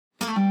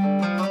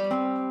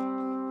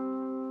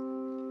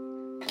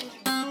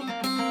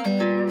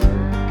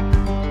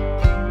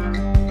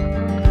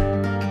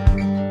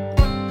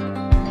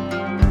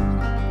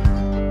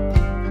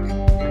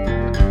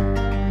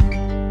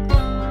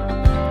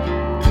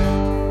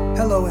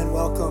Hello and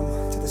welcome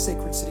to the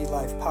Sacred City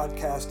Life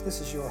podcast.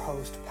 This is your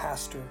host,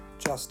 Pastor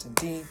Justin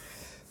Dean,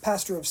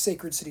 pastor of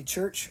Sacred City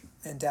Church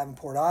in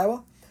Davenport,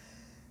 Iowa.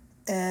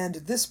 And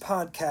this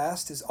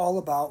podcast is all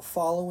about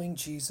following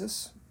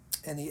Jesus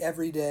and the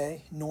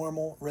everyday,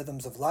 normal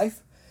rhythms of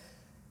life.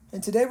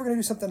 And today we're going to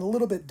do something a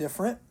little bit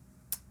different.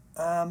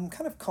 I'm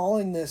kind of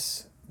calling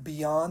this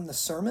Beyond the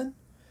Sermon.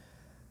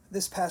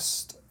 This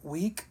past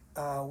week,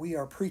 we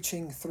are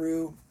preaching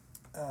through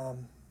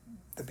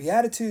the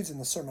Beatitudes and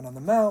the Sermon on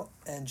the Mount,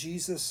 and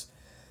Jesus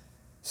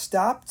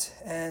stopped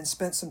and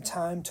spent some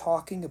time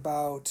talking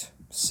about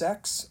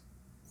sex,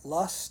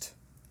 lust,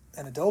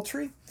 and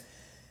adultery.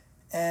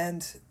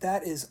 And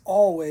that is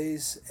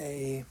always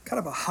a kind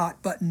of a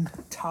hot button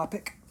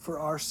topic for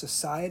our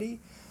society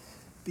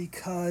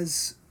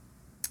because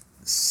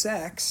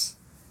sex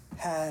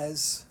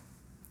has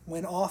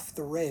went off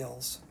the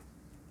rails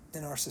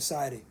in our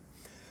society.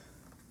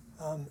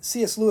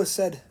 C.S. Lewis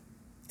said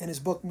in his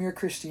book Mere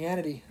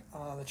Christianity,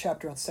 the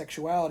chapter on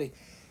sexuality,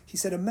 he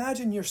said,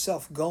 imagine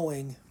yourself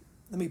going,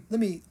 let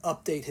me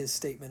update his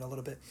statement a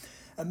little bit.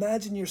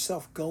 Imagine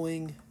yourself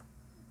going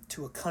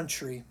to a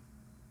country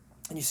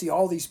and you see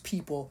all these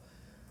people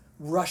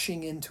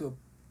rushing into a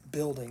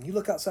building. You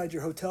look outside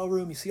your hotel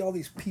room, you see all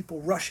these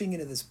people rushing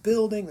into this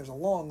building. There's a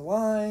long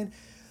line,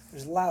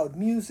 there's loud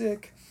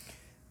music,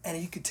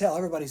 and you could tell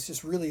everybody's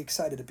just really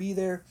excited to be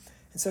there.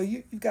 And so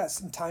you've got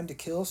some time to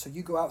kill, so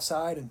you go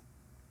outside and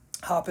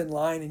hop in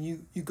line and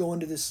you go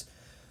into this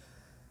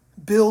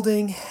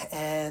building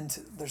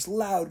and there's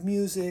loud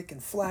music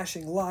and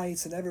flashing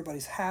lights and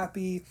everybody's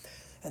happy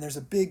and there's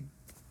a big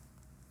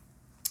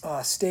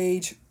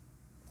stage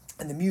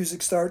and the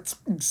music starts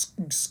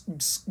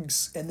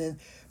and then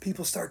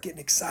people start getting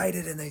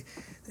excited and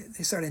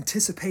they start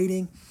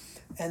anticipating,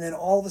 and then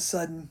all of a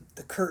sudden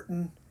the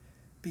curtain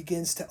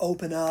begins to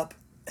open up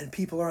and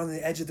people are on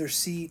the edge of their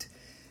seat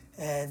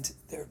and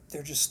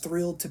they're just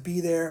thrilled to be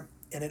there,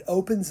 and it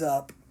opens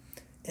up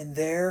and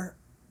there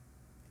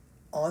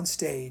on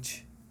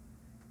stage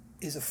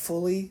is a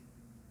fully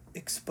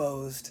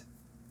exposed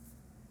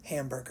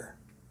hamburger.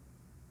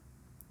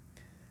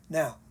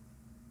 Now,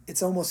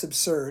 it's almost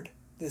absurd,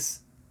 this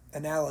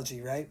analogy,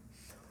 right?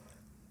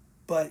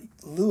 But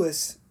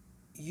Lewis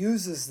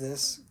uses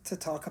this to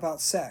talk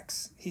about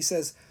sex. He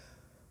says,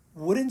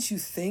 wouldn't you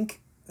think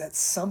that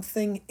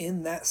something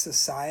in that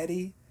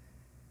society,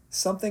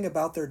 something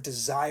about their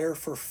desire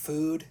for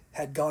food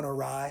had gone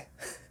awry?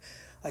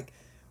 Like,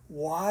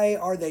 why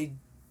are they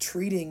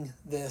treating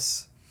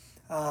this,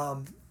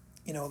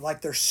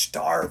 like they're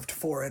starved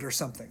for it or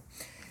something?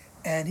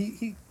 And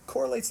he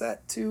correlates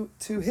that to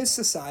his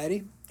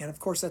society, and of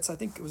course that's, I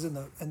think it was in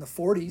the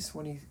 40s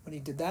when he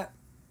did that.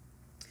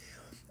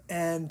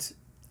 And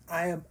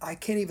I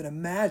can't even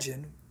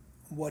imagine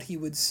what he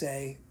would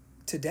say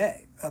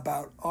today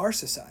about our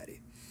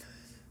society,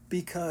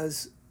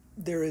 because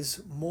there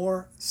is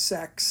more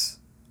sex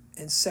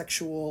and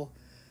sexual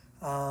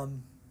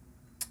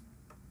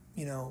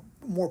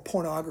more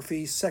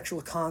pornography,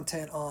 sexual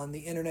content on the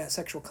internet,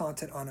 sexual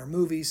content on our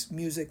movies,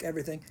 music,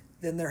 everything,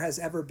 than there has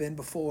ever been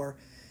before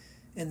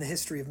in the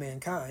history of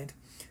mankind.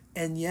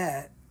 And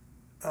yet,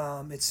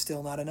 it's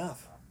still not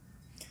enough.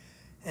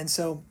 And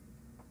so,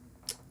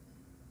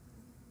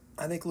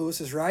 I think Lewis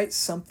is right.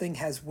 Something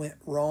has went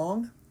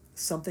wrong.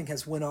 Something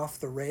has went off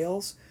the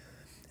rails.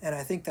 And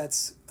I think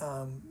that's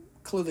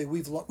clearly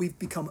we've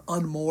become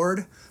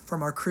unmoored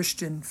from our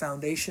Christian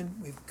foundation.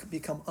 We've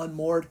become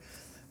unmoored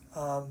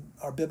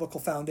our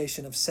biblical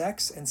foundation of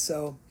sex, and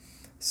so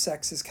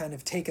sex is kind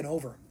of taken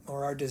over,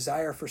 or our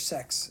desire for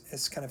sex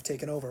is kind of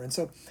taken over. And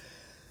so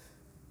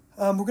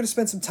we're going to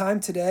spend some time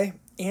today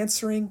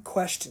answering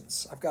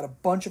questions. I've got a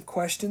bunch of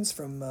questions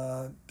from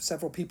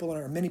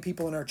many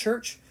people in our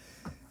church,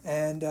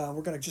 and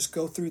we're going to just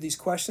go through these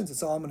questions.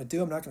 That's all I'm going to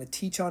do. I'm not going to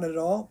teach on it at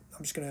all.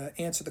 I'm just going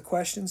to answer the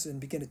questions and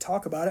begin to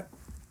talk about it.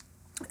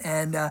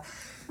 And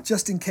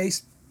just in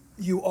case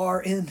you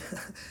are in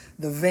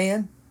the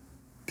van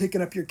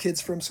picking up your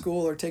kids from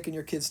school or taking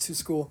your kids to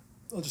school,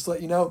 I'll just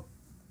let you know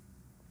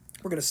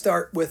we're going to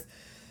start with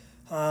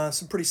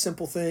some pretty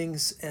simple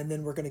things, and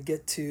then we're going to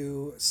get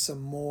to some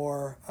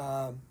more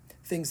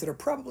things that are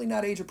probably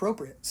not age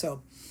appropriate.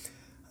 So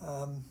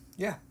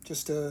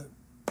just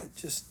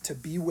to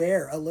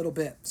beware a little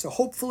bit. So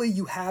hopefully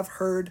you have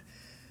heard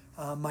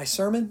my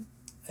sermon,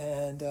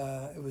 and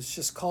it was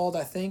just called,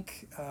 I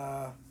think,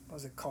 what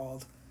was it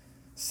called?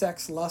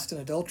 Sex, Lust,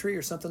 and Adultery,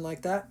 or something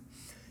like that.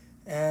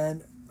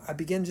 And I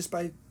begin just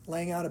by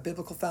laying out a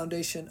biblical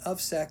foundation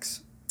of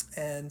sex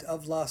and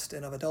of lust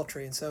and of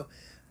adultery. And so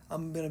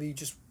I'm going to be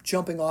just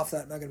jumping off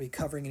that. I'm not going to be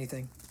covering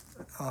anything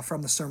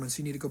from the sermon, so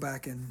you need to go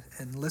back and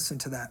listen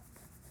to that.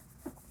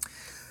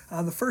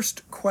 The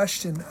first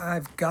question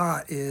I've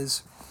got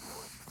is,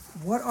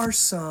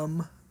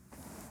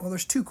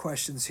 there's two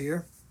questions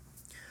here.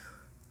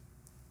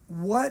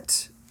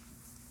 What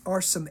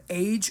are some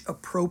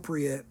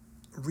age-appropriate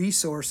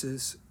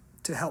resources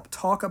to help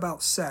talk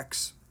about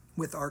sex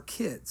with our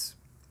kids?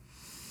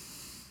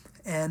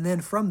 And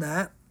then from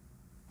that,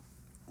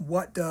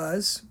 what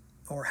does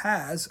or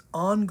has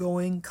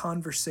ongoing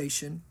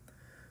conversation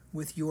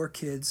with your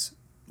kids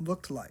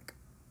looked like?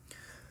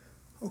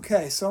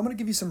 Okay, so I'm going to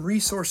give you some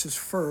resources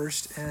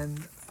first,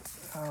 and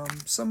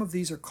some of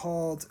these are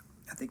called,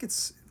 I think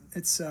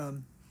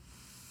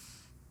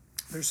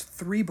there's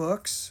 3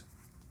 books.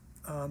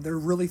 They're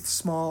really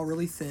small,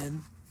 really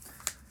thin,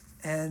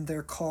 and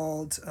they're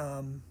called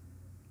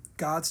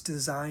God's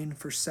Design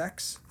for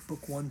Sex,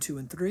 book 1, 2,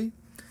 and 3.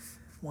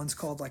 One's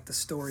called like The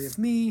Story of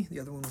Me. The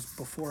other one was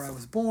Before I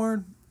Was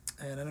Born.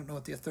 And I don't know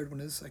what the third one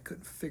is. I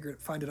couldn't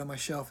find it on my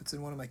shelf. It's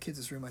in one of my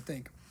kids' room, I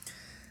think.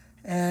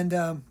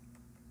 And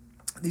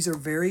these are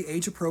very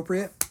age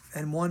appropriate.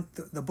 And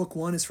the book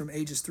 1 is from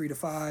ages 3 to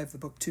 5. The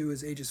book 2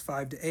 is ages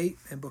 5 to 8.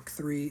 And book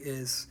 3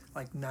 is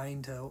like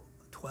 9 to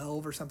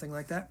 12 or something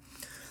like that.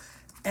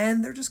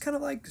 And they're just kind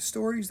of like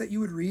stories that you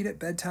would read at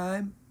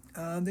bedtime.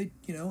 The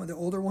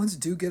older ones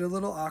do get a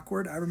little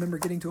awkward. I remember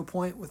getting to a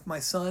point with my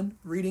son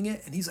reading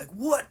it, and he's like,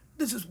 "What?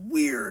 This is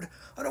weird.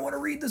 I don't want to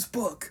read this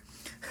book."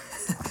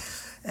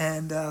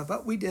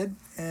 But we did,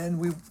 and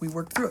we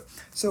worked through it.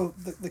 So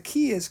the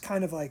key is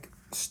kind of like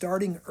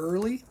starting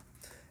early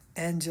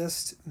and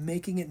just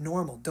making it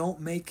normal. Don't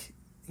make,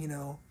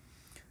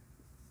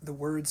 the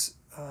words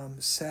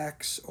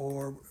sex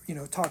or,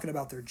 talking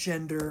about their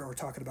gender or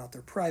talking about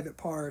their private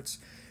parts.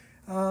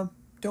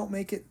 Don't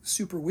make it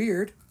super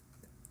weird.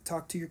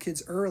 Talk to your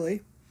kids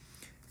early,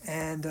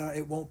 and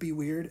it won't be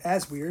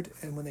as weird,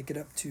 and when they get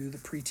up to the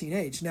preteen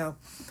age. Now,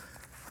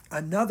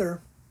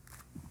 another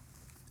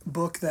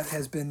book that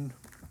has been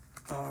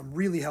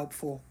really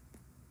helpful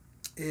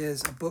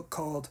is a book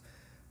called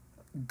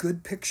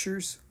Good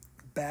Pictures,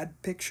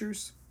 Bad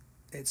Pictures.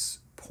 It's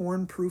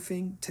porn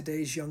proofing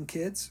today's young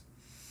kids.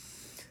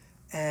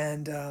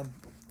 And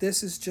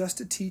this is just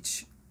to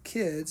teach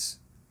kids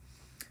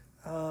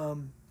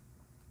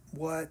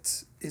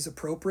what is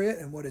appropriate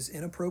and what is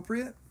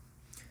inappropriate.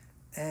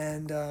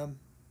 And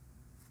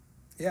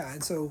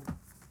and so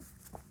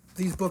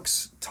these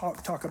books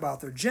talk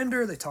about their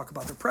gender, they talk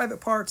about their private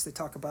parts, they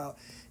talk about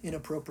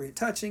inappropriate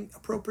touching,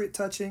 appropriate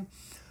touching.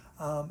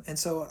 And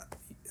so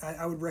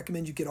I would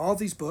recommend you get all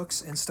these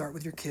books and start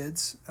with your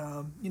kids,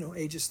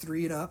 ages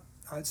 3 and up.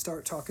 I'd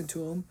start talking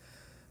to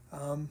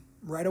them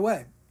right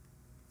away.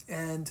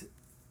 And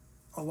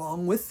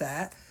along with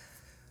that,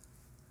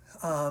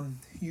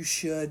 you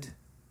should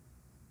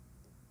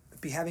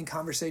be having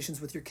conversations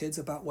with your kids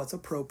about what's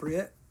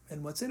appropriate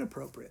and what's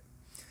inappropriate.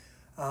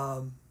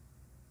 You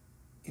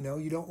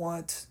don't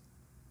want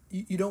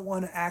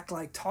to act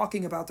like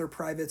talking about their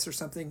privates or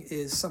something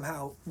is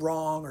somehow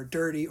wrong or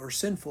dirty or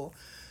sinful.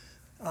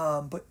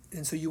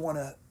 So you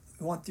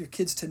want your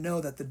kids to know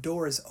that the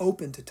door is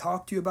open to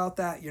talk to you about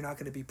that. You're not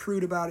going to be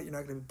prude about it. You're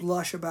not going to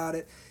blush about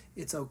it.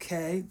 It's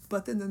okay.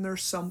 But then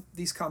there's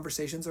these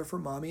conversations are for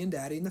mommy and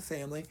daddy and the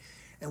family,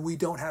 and we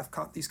don't have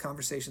these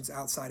conversations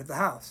outside of the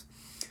house.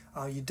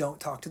 You don't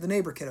talk to the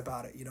neighbor kid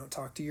about it. You don't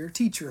talk to your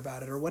teacher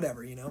about it or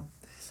whatever,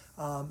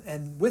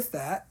 And with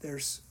that,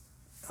 there's,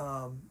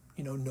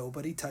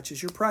 nobody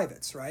touches your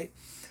privates, right?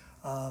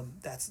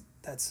 That's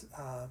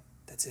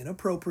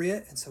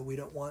inappropriate, and so we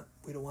don't want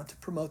to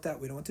promote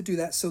that. We don't want to do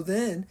that. So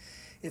then,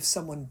 if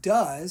someone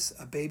does,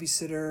 a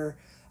babysitter,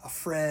 a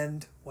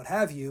friend, what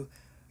have you,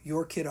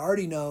 your kid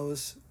already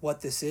knows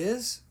what this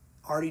is,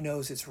 already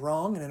knows it's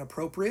wrong and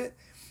inappropriate,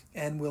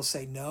 and we'll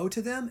say no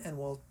to them, and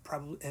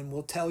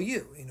we'll tell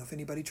you, if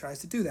anybody tries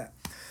to do that.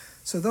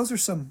 So those are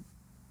some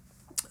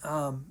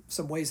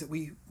ways that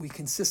we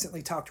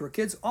consistently talk to our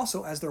kids.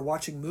 Also, as they're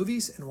watching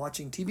movies and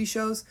watching TV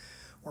shows,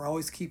 we're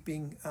always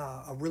keeping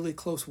a really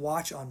close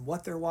watch on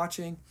what they're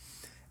watching.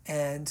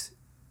 And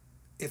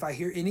if I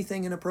hear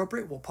anything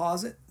inappropriate, we'll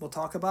pause it, we'll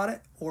talk about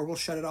it, or we'll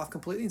shut it off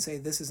completely and say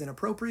this is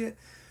inappropriate.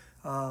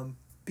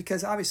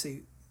 Because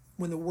obviously,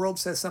 when the world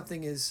says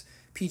something is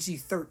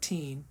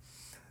PG-13,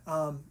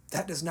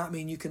 that does not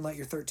mean you can let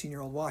your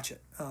 13-year-old watch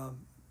it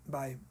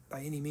by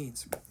any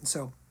means. And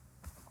so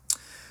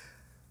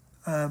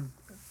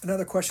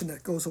another question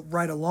that goes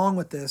right along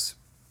with this,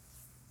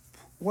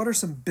 what are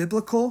some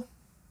biblical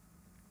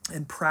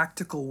and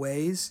practical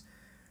ways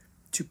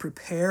to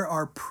prepare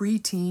our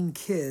preteen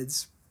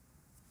kids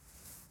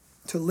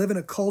to live in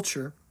a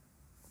culture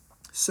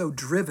so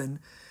driven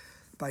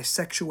by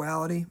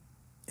sexuality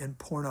and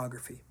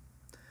pornography?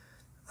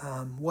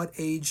 What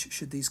age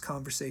should these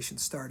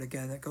conversations start?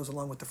 Again, that goes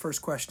along with the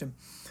first question.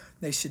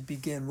 They should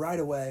begin right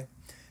away.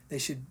 They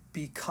should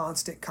be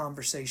constant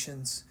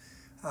conversations.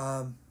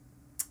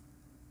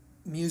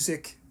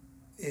 Music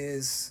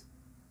is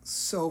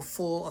so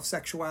full of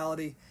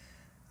sexuality.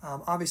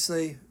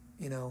 Obviously,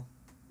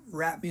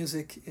 rap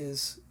music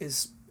is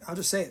I'll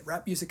just say it,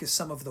 rap music is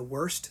some of the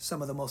worst,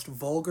 some of the most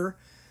vulgar,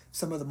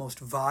 some of the most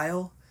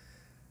vile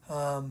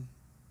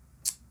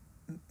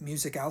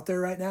music out there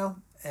right now.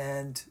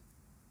 And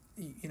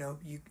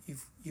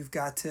you've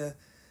got to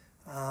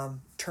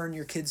turn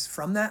your kids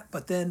from that.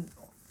 But then,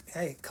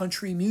 hey,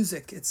 country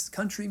music is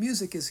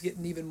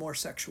getting even more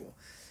sexual,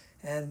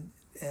 and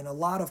a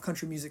lot of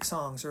country music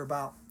songs are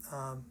about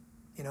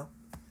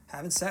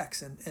having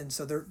sex, and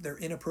so they're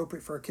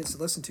inappropriate for our kids to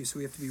listen to. So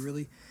we have to be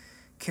really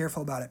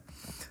careful about it.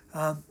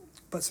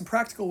 But some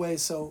practical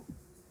ways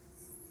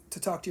to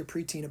talk to your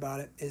preteen about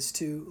it is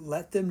to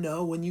let them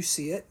know when you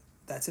see it.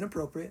 That's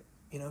inappropriate.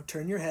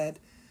 Turn your head.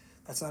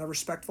 That's not a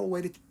respectful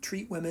way to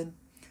treat women.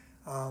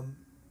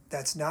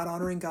 That's not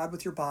honoring God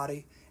with your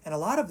body. And a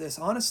lot of this,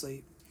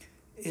 honestly,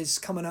 is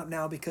coming up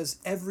now because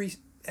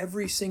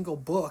every single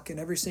book and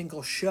every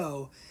single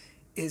show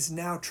is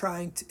now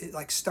trying to, it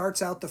like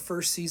starts out the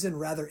first season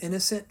rather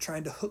innocent,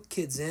 trying to hook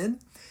kids in.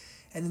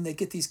 And then they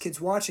get these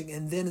kids watching.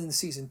 And then in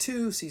season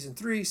 2, season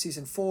 3,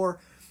 season 4,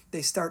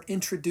 they start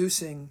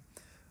introducing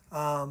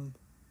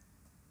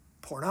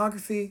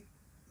pornography,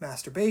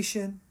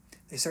 masturbation.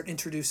 They start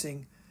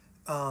introducing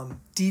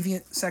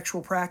deviant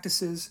sexual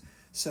practices.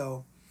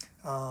 So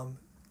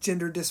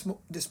gender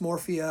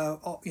dysmorphia,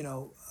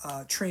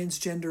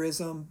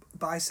 transgenderism,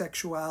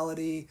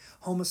 bisexuality,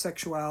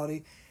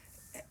 homosexuality.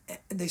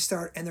 And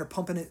they're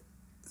pumping it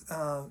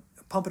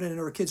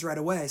into our kids right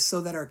away,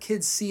 so that our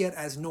kids see it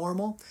as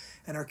normal,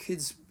 and our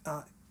kids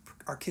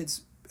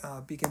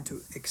begin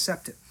to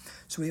accept it.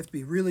 So we have to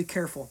be really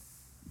careful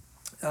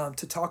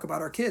to talk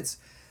about our kids,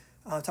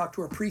 talk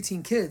to our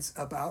preteen kids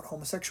about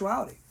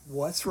homosexuality.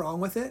 What's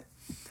wrong with it?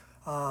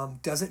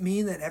 Doesn't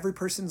mean that every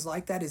person's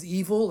like that is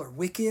evil or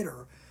wicked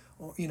or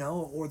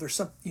there's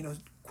some,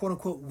 quote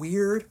unquote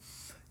weird.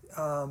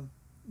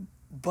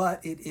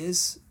 But it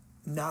is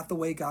not the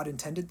way God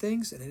intended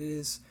things, and it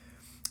is,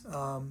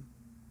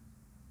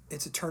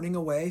 it's a turning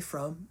away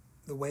from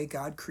the way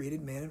God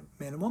created man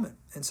and woman.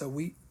 And so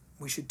we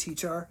should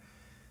teach our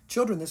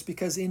children this,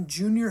 because in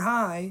junior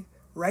high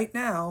right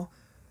now,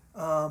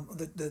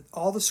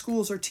 all the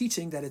schools are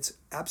teaching that it's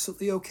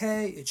absolutely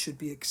okay. It should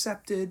be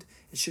accepted.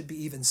 It should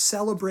be even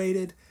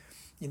celebrated.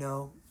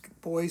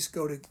 Boys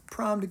go to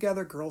prom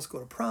together, girls go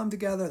to prom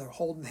together. They're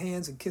holding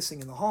hands and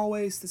kissing in the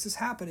hallways. This is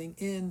happening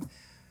in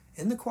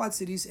the Quad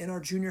Cities, in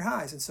our junior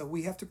highs. And so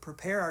we have to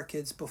prepare our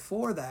kids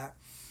before that,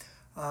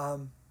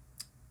 and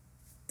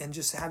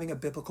just having a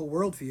biblical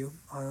worldview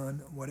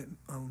on what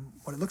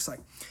it looks like.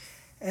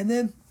 And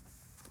then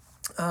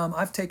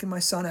I've taken my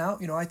son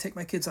out. I take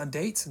my kids on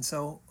dates, and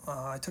so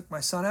I took my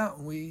son out,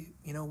 and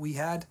we've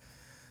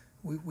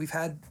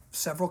had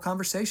several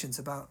conversations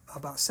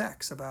about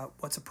sex, about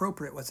what's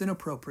appropriate, what's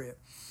inappropriate,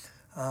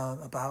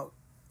 about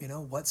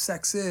what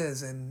sex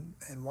is and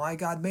why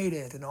God made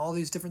it, and all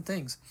these different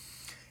things.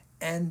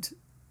 And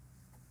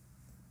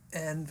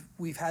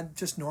we've had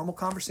just normal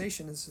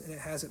conversations, and it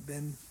hasn't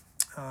been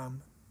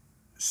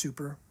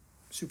super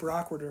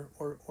awkward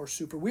or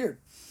super weird.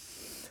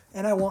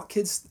 And I want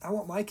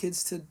my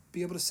kids to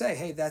be able to say,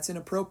 hey, that's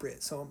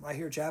inappropriate. So I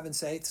hear Javin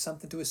say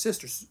something to his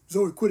sister,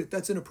 Zoe, quit it,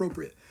 that's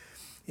inappropriate.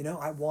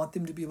 I want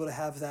them to be able to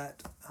have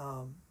that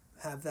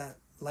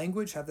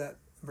language, have that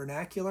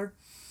vernacular,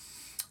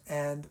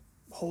 and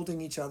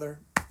holding each other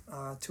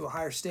to a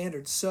higher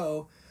standard.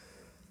 So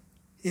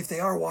if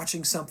they are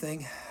watching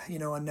something,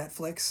 on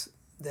Netflix,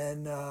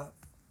 then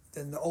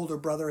the older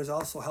brother is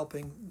also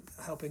helping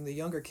the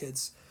younger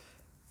kids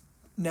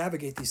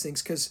navigate these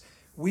things, because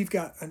we've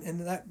got, and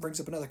that brings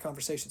up another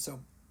conversation. So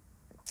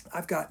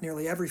I've got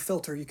nearly every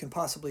filter you can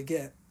possibly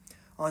get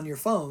on your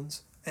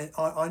phones, and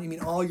on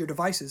all your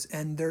devices,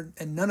 and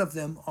none of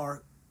them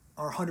are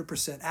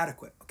 100%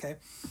 adequate. Okay,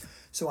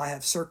 so I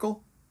have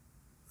Circle,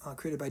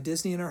 created by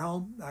Disney, in our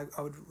home.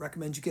 I would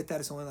recommend you get that.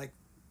 It's only like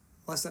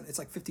it's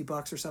like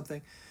 $50 or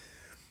something.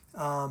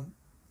 I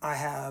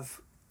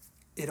have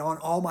it on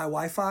all my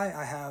Wi-Fi.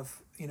 I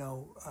have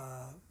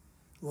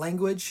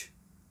language,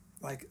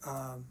 like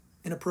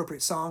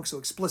inappropriate songs, so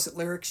explicit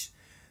lyrics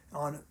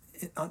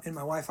in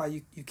my Wi-Fi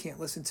you can't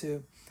listen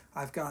to.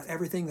 I've got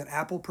everything that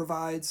Apple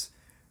provides,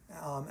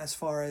 as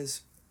far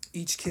as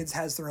each kid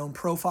has their own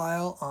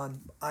profile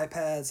on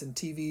iPads and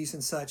TVs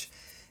and such,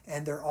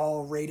 and they're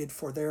all rated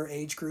for their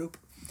age group,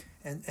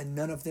 and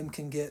none of them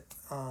can get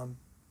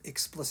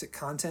explicit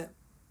content.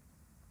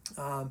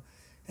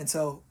 And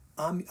so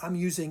I'm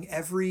using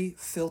every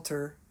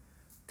filter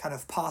kind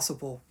of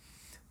possible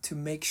to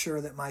make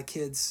sure that my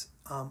kids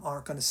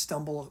aren't going to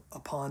stumble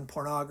upon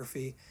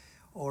pornography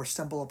or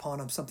stumble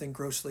upon something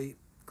grossly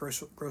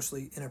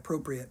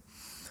inappropriate,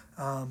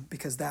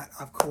 because that,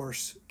 of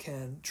course,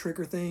 can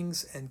trigger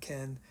things and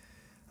can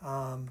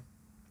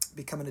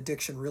become an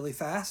addiction really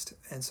fast.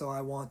 And so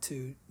I want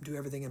to do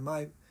everything in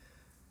my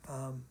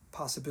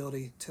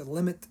possibility to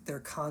limit their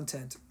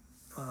content,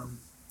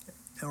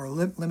 or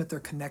limit their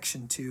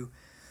connection to,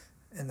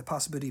 and the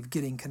possibility of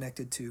getting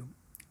connected to,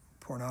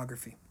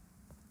 pornography.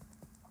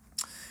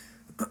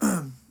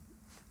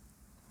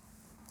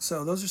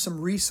 So those are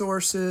some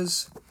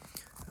resources.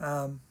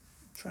 Trying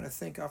to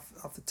think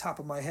off the top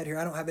of my head here.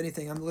 I don't have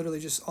anything. I'm literally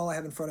just, all I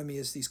have in front of me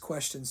is these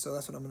questions. So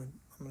that's what I'm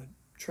gonna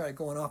try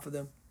going off of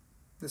them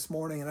this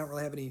morning. And I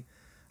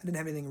didn't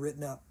have anything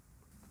written up.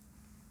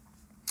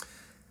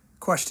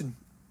 Question: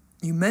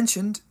 you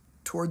mentioned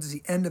towards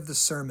the end of the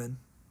sermon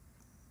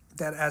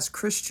that as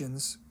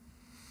Christians,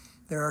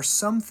 there are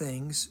some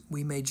things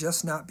we may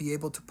just not be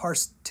able to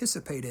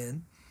participate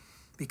in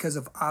because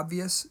of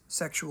obvious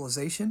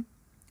sexualization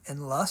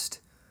and lust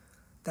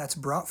that's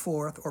brought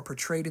forth or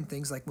portrayed in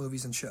things like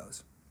movies and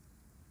shows.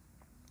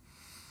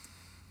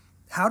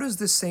 How does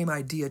this same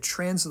idea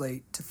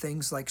translate to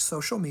things like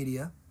social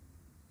media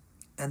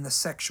and the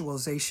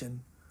sexualization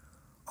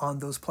on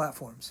those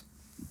platforms?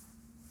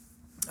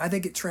 I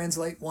think it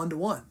translates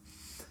one-to-one.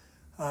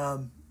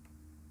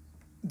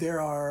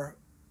 There are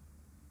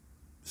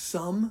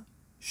some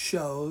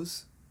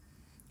shows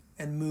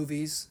and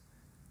movies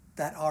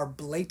that are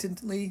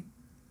blatantly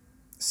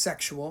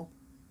sexual,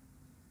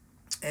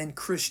 and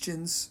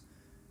Christians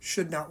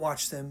should not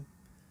watch them,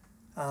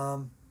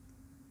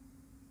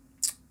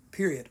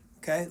 period.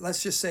 Okay, let's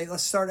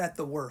start at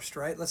the worst,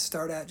 right? Let's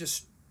start at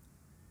just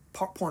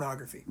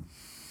pornography.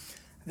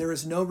 There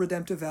is no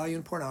redemptive value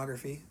in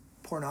pornography.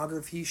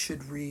 Pornography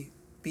should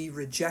be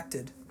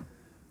rejected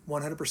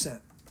 100%,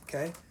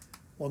 okay?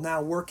 Well,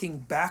 now working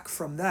back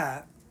from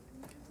that,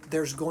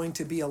 there's going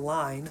to be a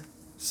line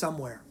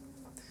somewhere.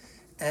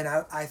 And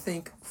I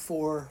think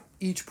for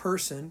each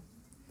person,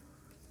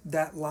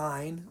 that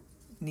line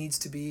needs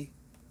to be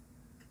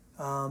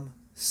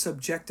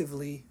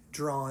subjectively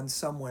drawn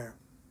somewhere.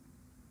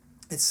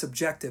 It's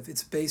subjective.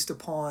 It's based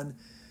upon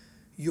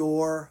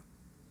your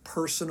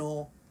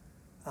personal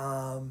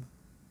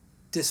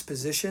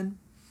disposition.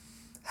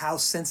 How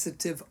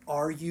sensitive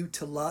are you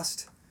to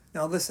lust?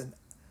 Now listen,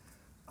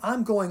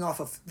 I'm going off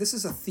of, this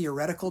is a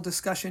theoretical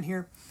discussion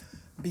here,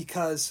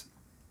 because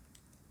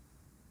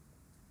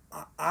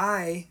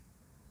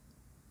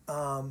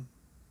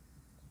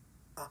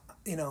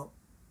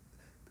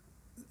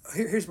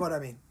here's what I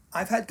mean.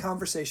 I've had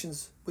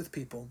conversations with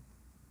people,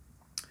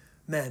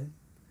 men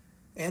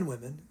and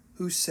women,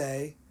 who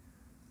say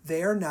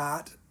they are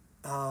not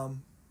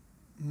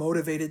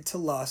motivated to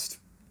lust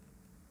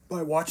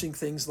by watching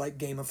things like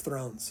Game of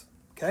Thrones.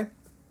 Okay?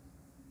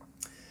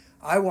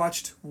 I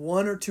watched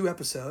 1 or 2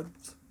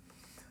 episodes.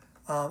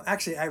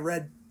 Actually, I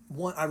read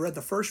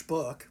the first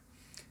book,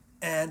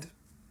 and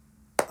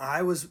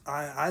I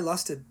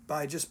lusted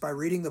by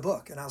reading the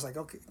book, and I was like,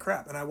 okay,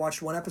 crap. And I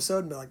watched 1 episode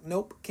and be like,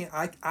 nope,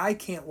 I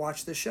can't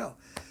watch this show.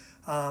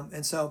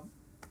 And so,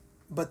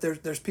 but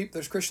there's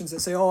Christians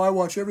that say, oh, I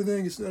watch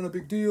everything. It's not a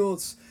big deal.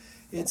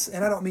 It's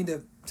and I don't mean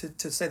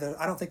to say that.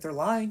 I don't think they're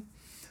lying.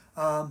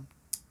 I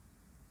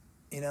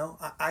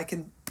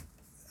can.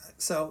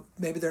 So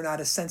maybe they're not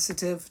as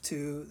sensitive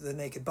to the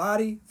naked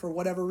body for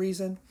whatever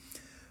reason.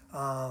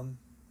 I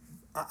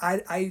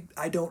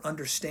don't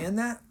understand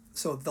that.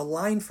 So the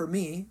line for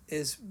me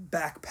is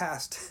back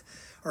past,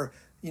 or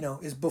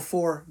is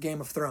before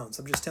Game of Thrones.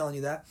 I'm just telling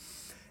you that,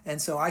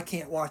 and so I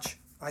can't watch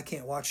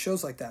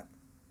shows like that.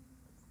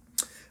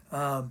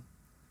 And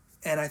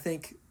I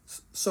think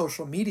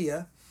social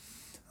media,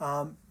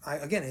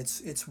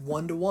 it's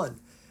one-to-one.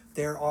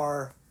 There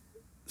are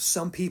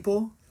some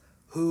people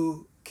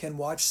who can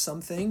watch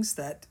some things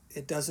that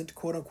it doesn't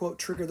quote unquote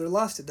trigger their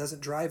lust. It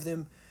doesn't drive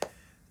them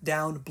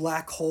down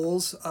black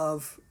holes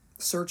of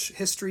search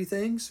history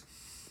things.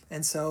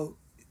 And so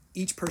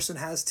each person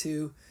has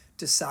to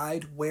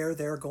decide where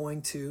they're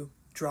going to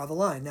draw the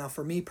line. Now,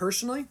 for me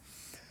personally,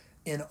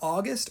 in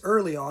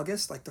early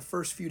August, like the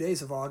first few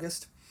days of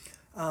August,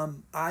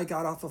 I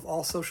got off of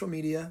all social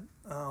media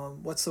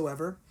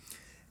whatsoever.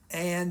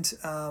 And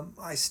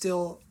I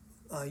still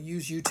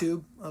use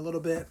YouTube a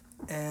little bit,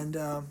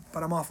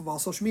 but I'm off of all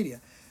social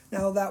media.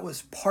 Now, that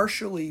was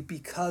partially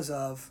because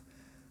of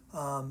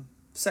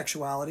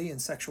sexuality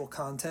and sexual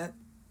content,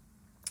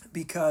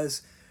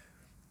 because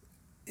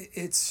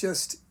it's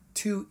just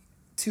too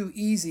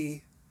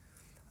easy.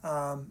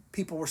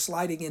 People were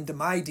sliding into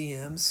my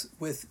DMs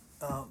with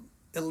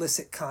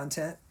illicit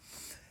content,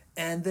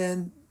 and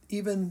then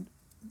even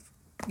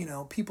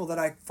people that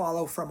I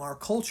follow from our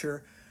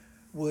culture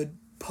would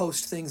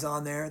post things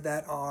on there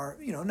that are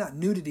not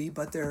nudity,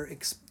 but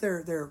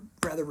they're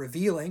rather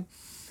revealing,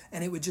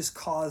 and it would just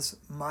cause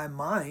my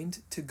mind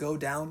to go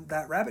down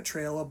that rabbit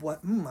trail of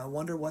I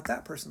wonder what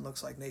that person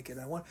looks like naked.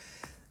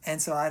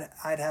 And so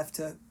I'd have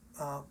to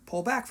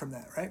pull back from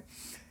that, right?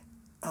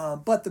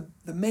 But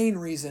the main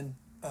reason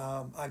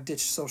I've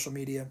ditched social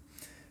media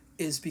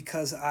is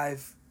because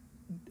I've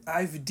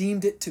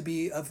deemed it to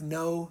be of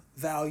no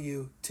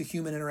value to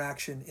human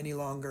interaction any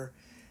longer,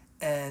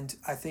 and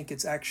I think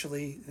it's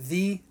actually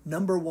the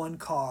number one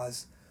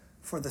cause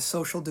for the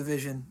social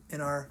division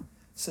in our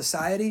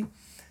society,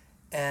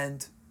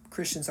 and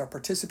Christians are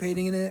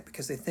participating in it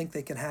because they think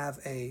they can have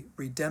a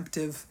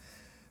redemptive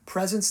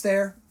presence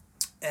there,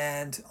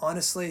 and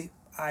honestly,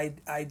 I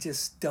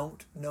just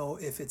don't know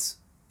if it's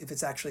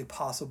actually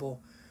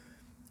possible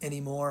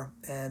anymore,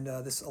 and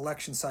this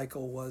election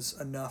cycle was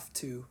enough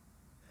to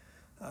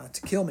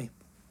kill me.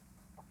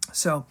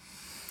 So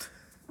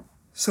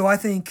I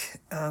think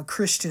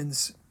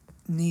Christians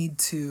need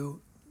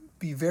to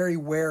be very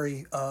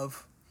wary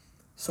of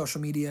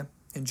social media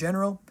in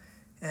general,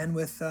 and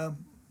with the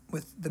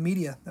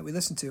media that we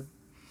listen to.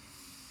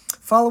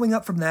 Following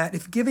up from that,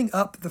 if giving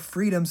up the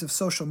freedoms of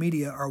social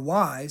media are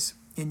wise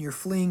in your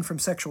fleeing from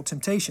sexual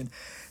temptation,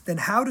 then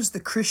how does the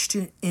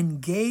Christian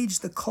engage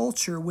the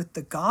culture with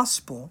the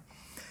gospel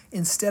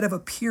instead of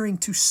appearing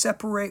to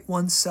separate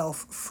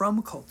oneself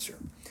from culture?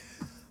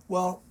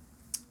 Well,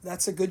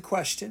 that's a good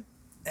question,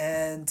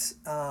 and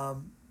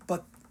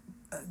but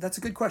that's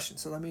a good question.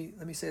 So let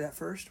me say that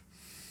first.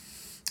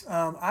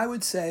 I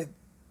would say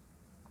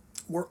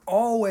we're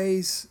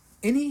always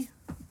I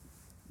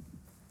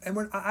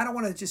don't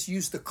want to just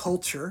use the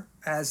culture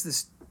as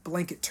this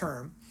blanket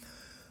term.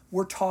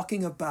 We're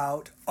talking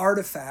about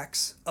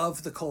artifacts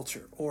of the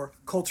culture, or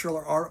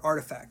cultural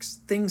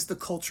artifacts, things the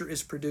culture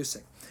is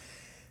producing.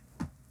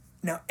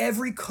 Now,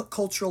 every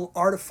cultural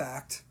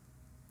artifact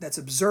that's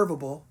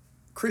observable,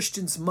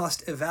 Christians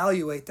must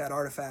evaluate that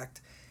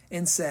artifact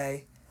and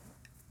say,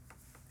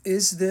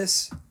 does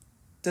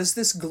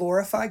this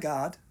glorify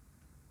God?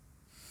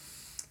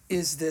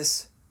 Is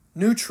this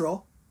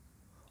neutral?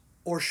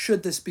 Or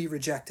should this be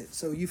rejected?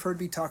 So you've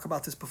heard me talk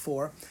about this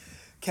before.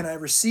 Can I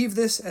receive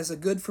this as a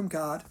good from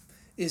God?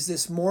 Is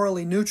this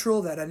morally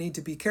neutral that I need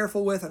to be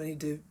careful with? I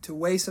need to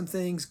weigh some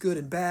things, good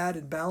and bad,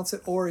 and balance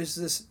it? Or is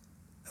this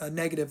a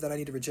negative that I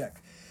need to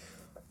reject?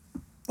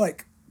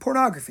 Like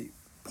pornography.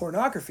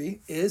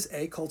 Pornography is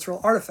a cultural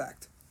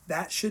artifact.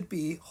 That should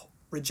be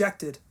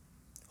rejected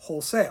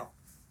wholesale.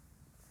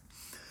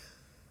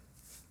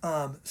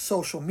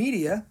 Social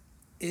media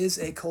is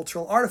a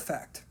cultural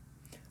artifact.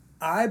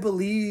 I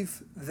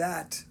believe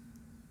that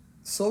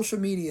social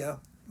media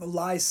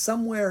lies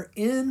somewhere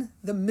in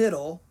the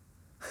middle,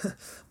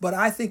 but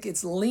I think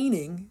it's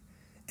leaning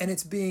and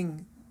it's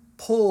being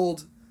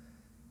pulled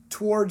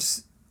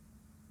towards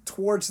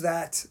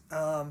that,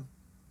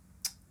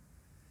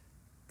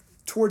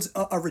 towards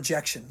a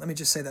rejection. Let me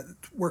just say that,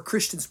 where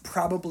Christians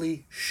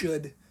probably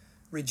should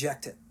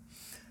reject it.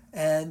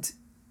 And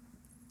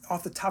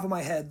off the top of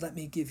my head, let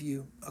me give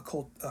you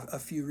a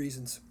few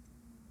reasons.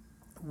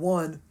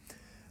 One,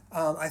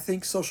 I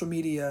think social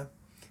media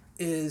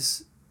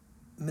is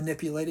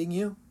manipulating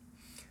you.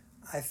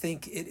 I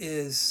think it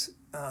is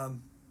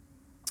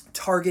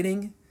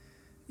targeting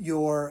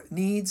your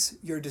needs,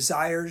 your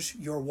desires,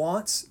 your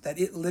wants, that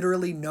it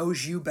literally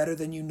knows you better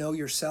than you know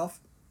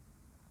yourself.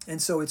 And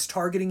so it's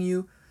targeting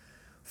you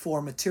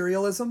for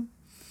materialism.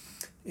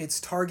 It's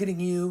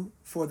targeting you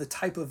for the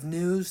type of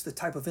news, the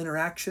type of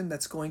interaction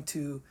that's going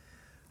to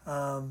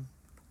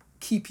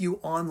keep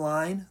you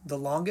online the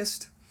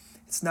longest.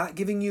 It's not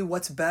giving you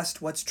what's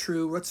best, what's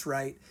true, what's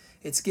right.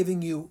 It's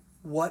giving you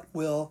what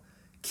will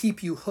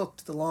keep you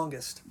hooked the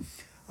longest.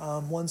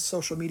 One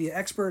social media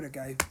expert, a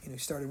guy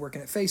started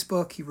working at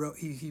Facebook.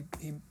 He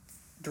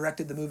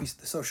directed the movie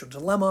The Social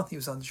Dilemma. He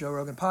was on the Joe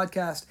Rogan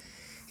podcast.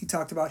 He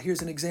talked about,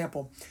 here's an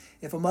example.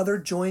 If a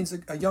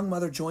young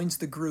mother joins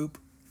the group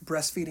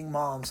Breastfeeding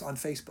Moms on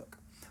Facebook,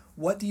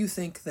 what do you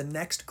think the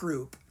next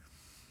group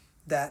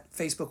that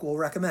Facebook will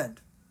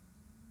recommend?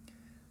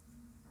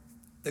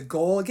 The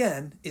goal,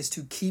 again, is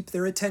to keep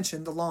their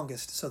attention the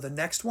longest. So the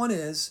next one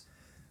is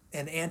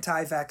an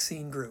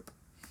anti-vaccine group.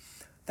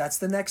 That's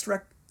the next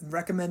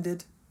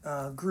recommended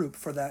group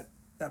for that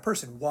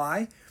person.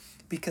 Why?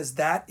 Because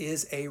that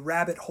is a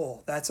rabbit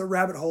hole. That's a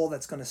rabbit hole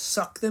that's going to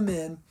suck them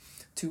in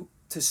to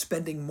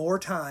spending more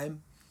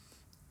time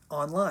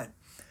online.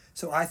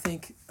 So I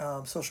think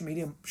social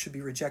media should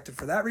be rejected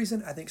for that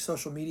reason. I think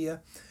social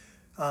media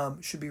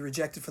should be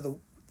rejected for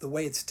the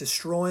way it's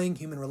destroying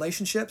human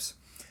relationships.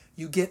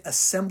 You get a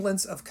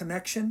semblance of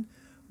connection,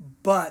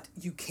 but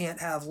you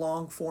can't have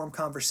long form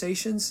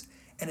conversations,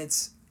 and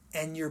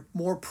you're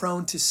more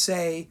prone to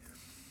say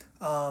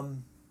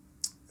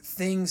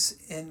things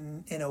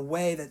in a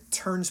way that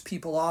turns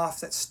people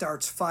off, that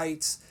starts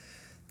fights,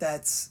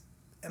 that's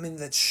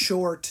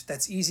short,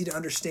 that's easy to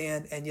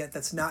understand, and yet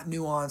that's not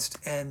nuanced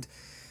and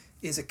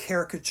is a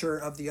caricature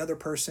of the other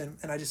person.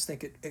 And I just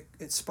think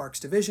it sparks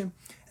division.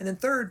 And then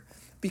third,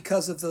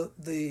 because of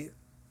the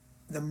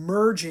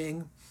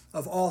merging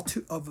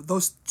of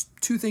those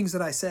two things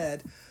that I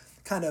said,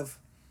 kind of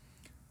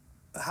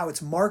how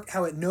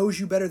it knows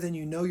you better than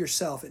you know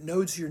yourself. It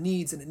knows your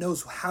needs, and it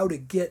knows how to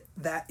get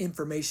that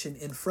information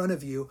in front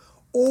of you,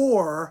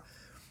 or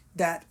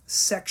that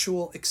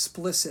sexual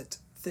explicit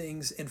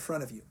things in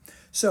front of you.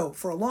 So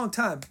for a long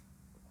time,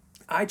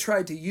 I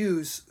tried to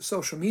use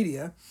social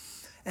media,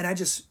 and I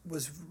just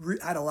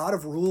had a lot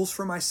of rules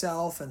for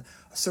myself and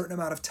a certain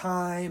amount of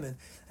time,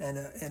 and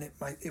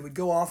it would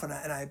go off, and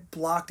I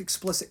blocked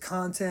explicit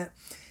content,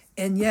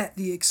 and yet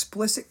the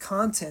explicit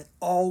content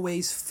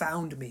always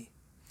found me.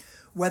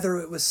 Whether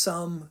it was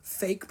some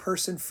fake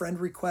person friend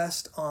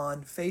request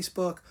on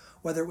Facebook,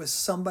 whether it was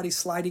somebody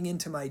sliding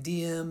into my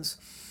DMs,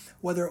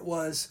 whether it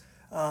was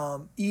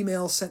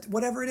email sent,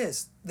 whatever it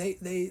is,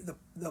 the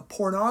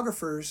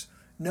pornographers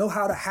know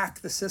how to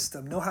hack the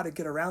system, know how to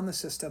get around the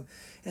system.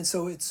 And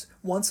so it's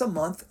once a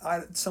month,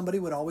 somebody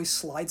would always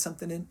slide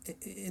something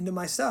into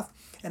my stuff,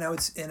 and it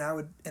was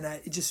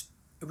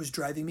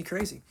driving me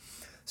crazy.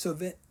 So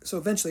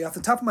eventually, off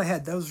the top of my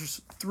head, those are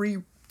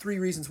three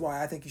reasons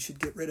why I think you should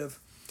get rid of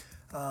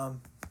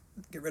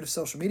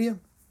social media.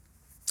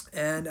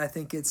 And I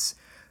think it's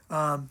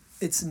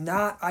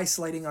not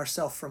isolating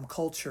ourselves from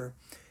culture.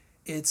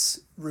 It's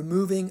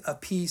removing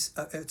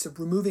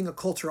removing a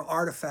cultural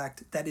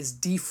artifact that is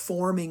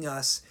deforming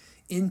us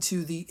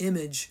into the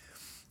image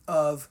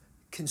of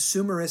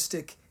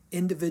consumeristic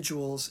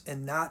individuals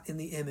and not in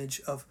the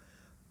image of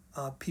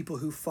people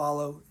who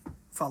follow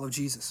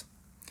Jesus.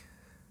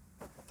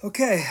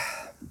 Okay,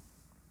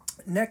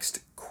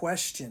 next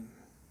question.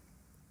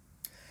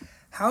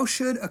 How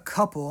should a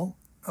couple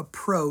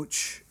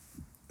approach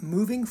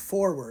moving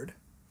forward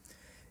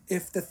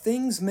if the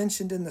things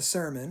mentioned in the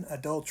sermon,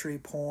 adultery,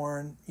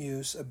 porn,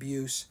 use,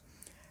 abuse,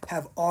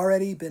 have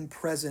already been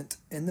present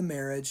in the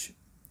marriage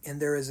and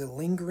there is a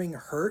lingering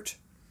hurt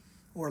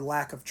or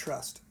lack of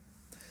trust?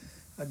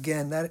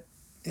 Again, that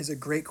is a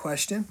great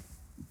question.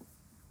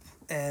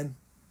 And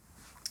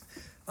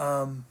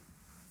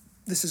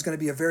this is going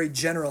to be a very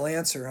general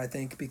answer, I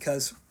think,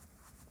 because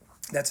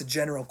that's a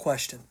general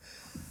question.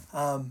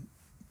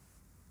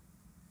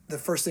 The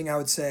first thing I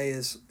would say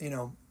is,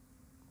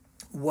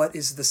 what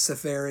is the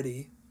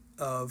severity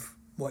of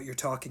what you're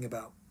talking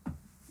about?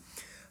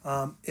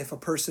 If a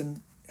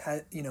person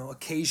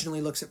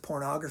occasionally looks at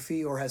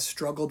pornography or has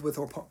struggled with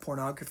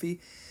pornography,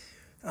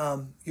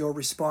 your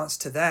response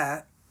to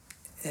that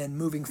and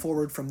moving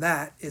forward from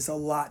that is a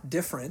lot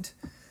different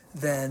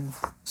than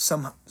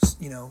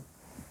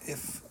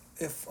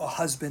if a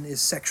husband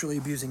is sexually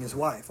abusing his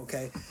wife.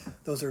 Okay,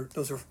 those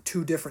are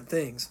two different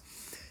things.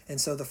 And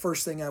so the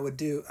first thing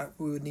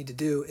we would need to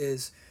do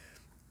is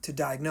to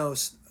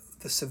diagnose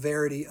the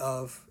severity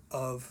of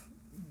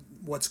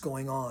what's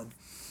going on,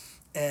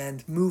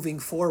 and moving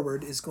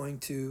forward is going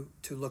to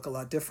look a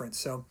lot different.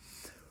 So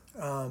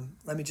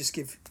let me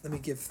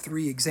give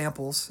 3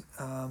 examples.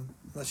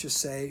 Let's just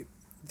say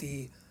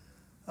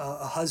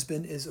a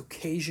husband is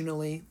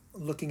occasionally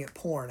looking at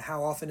porn.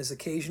 How often is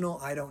occasional?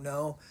 I don't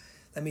know.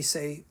 Let me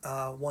say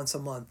once a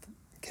month.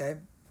 Okay,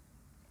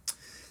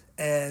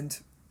 and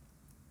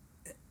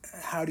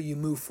how do you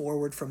move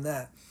forward from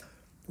that?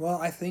 Well,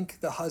 I think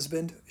the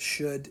husband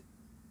should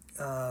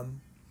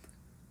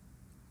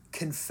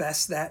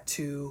confess that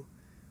to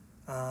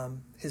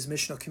his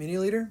missional community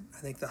leader. I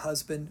think the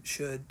husband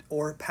should,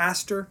 or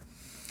pastor,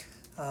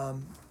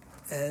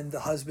 and the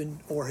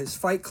husband, or his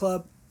fight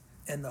club,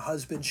 and the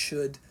husband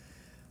should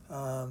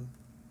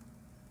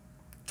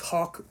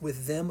talk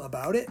with them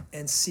about it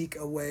and seek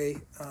a way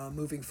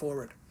moving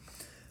forward.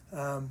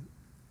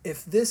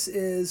 This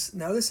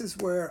is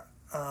where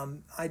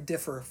I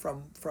differ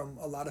from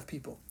a lot of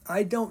people.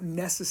 I don't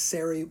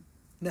necessarily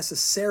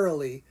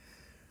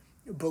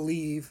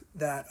believe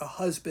that a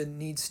husband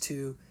needs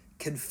to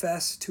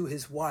confess to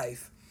his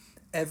wife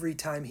every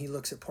time he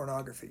looks at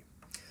pornography.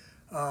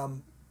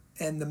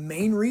 And the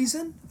main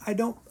reason I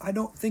don't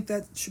think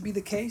that should be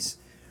the case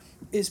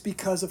is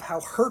because of how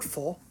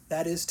hurtful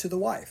that is to the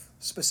wife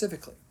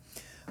specifically.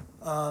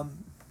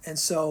 And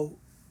so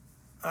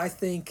I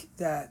think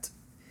that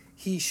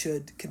he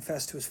should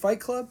confess to his fight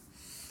club.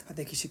 I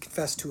think he should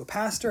confess to a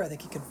pastor. I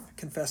think he can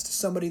confess to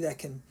somebody that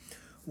can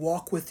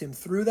walk with him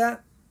through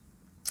that.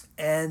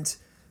 And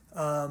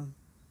let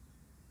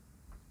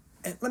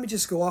me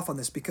just go off on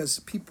this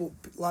because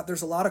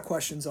there's a lot of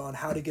questions on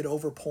how to get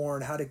over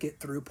porn, how to get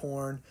through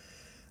porn,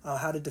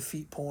 how to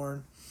defeat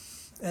porn.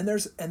 And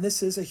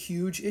this is a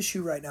huge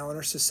issue right now in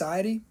our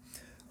society,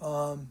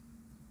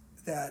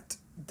 that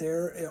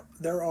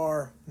there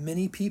are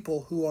many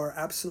people who are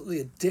absolutely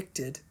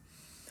addicted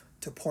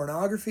to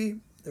pornography.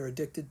 They're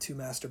addicted to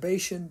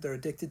masturbation. They're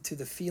addicted to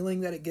the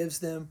feeling that it gives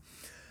them,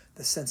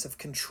 the sense of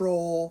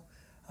control,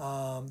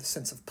 the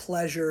sense of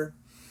pleasure,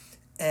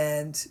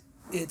 and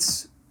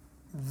it's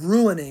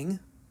ruining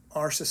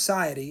our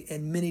society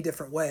in many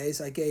different ways.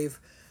 I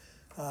gave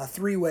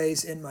 3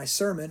 ways in my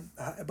sermon,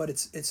 but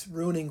it's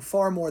ruining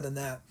far more than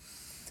that.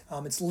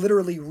 It's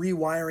literally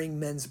rewiring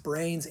men's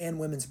brains and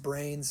women's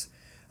brains,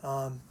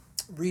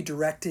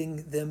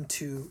 redirecting them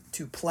to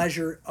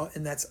pleasure,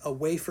 and that's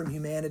away from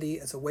humanity,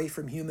 it's away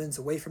from humans,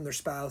 away from their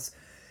spouse,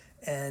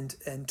 and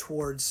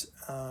towards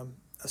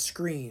a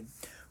screen,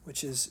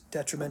 which is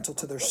detrimental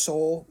to their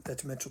soul,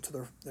 detrimental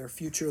to their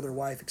future, their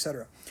wife,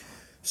 etc.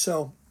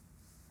 So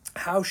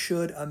how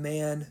should a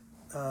man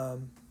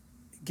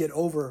get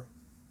over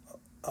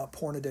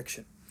porn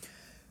addiction?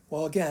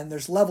 Well, again,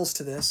 there's levels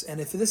to this,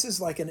 and if this is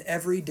like an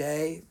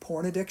everyday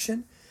porn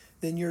addiction,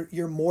 then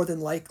you're more than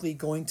likely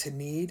going to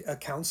need a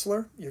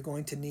counselor.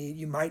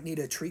 You might need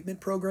a treatment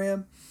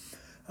program.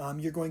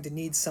 You're going to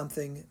need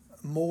something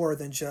more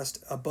than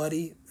just a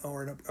buddy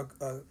or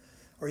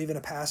even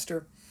a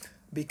pastor,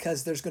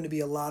 because there's going to be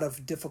a lot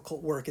of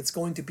difficult work. It's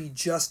going to be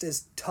just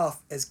as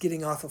tough as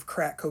getting off of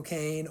crack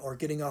cocaine or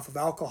getting off of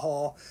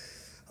alcohol,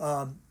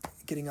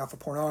 getting off of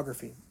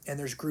pornography. And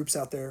there's groups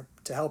out there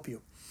to help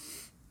you.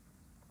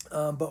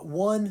 But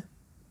one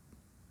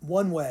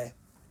way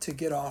to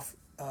get off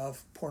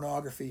of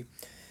pornography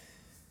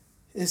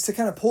is to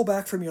kind of pull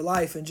back from your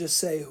life and just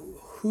say,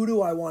 who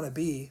do I want to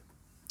be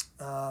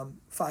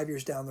 5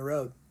 years down the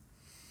road?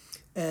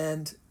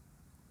 And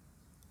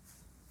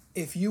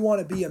if you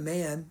want to be a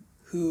man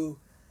who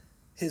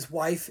his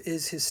wife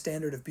is his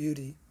standard of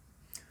beauty,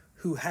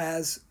 who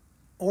has,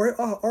 or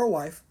a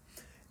wife,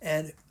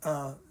 and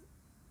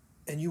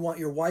you want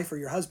your wife or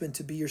your husband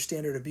to be your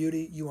standard of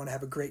beauty, you want to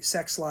have a great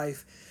sex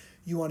life,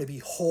 you want to be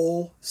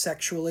whole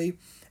sexually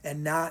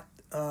and not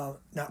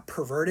not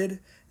perverted,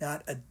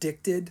 not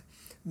addicted,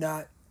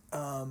 not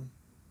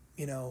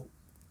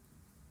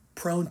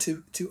prone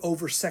to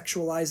over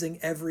sexualizing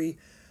every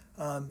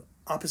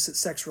opposite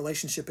sex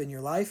relationship in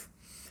your life.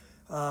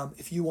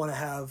 If you want to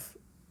have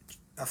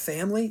a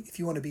family, if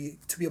you want to be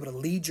able to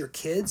lead your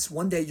kids,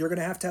 one day you're going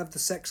to have the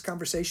sex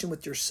conversation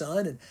with your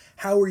son. And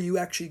how are you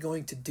actually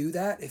going to do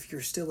that if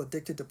you're still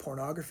addicted to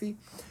pornography?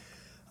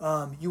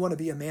 You want to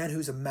be a man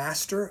who's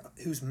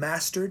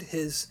mastered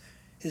his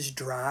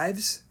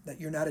drives, that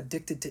you're not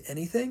addicted to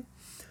anything,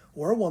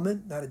 or a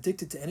woman not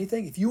addicted to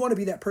anything. If you want to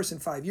be that person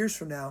 5 years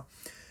from now,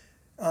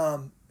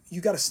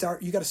 you got to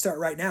start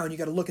right now, and you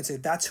got to look and say,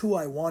 that's who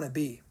I want to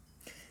be.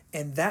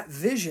 And that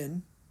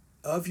vision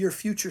of your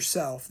future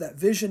self, that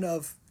vision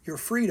of your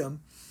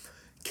freedom,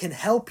 can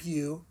help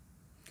you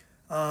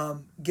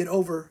get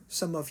over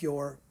some of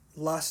your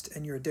lust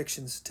and your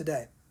addictions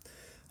today.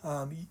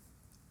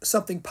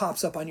 Something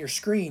pops up on your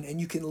screen, and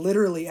you can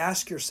literally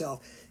ask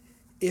yourself,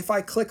 if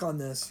I click on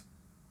this,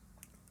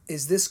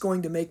 is this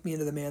going to make me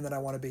into the man that I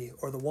want to be,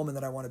 or the woman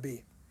that I want to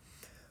be?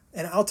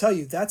 And I'll tell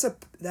you, that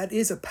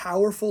is a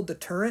powerful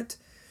deterrent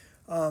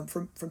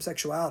from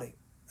sexuality.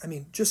 I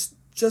mean, just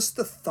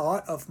the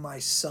thought of my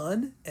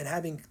son and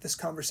having this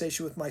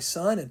conversation with my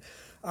son, and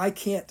I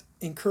can't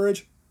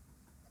encourage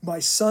my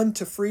son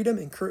to freedom,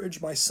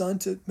 encourage my son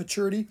to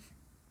maturity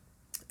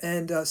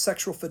and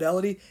sexual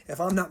fidelity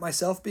if I'm not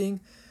myself being,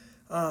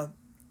 if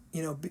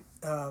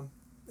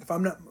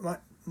I'm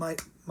not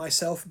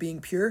myself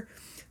being pure.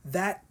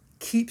 That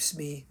keeps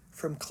me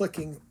from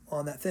clicking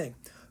on that thing.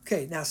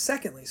 Okay, now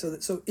secondly,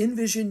 so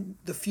envision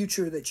the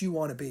future that you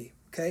want to be.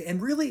 Okay, and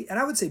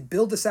I would say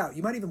build this out.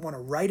 You might even want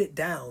to write it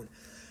down.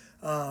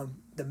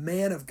 The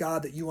man of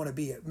God that you want to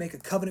be. Make a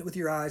covenant with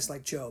your eyes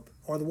like Job,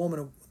 or the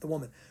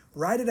woman.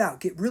 Write it out.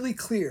 Get really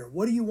clear.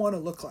 What do you want to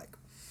look like?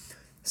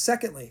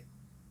 Secondly,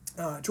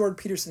 Jordan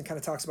Peterson kind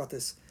of talks about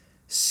this.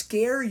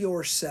 Scare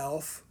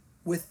yourself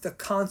with the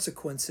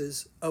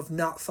consequences of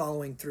not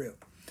following through.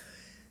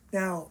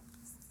 Now,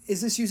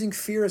 is this using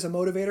fear as a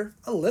motivator?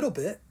 A little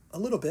bit,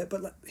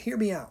 but hear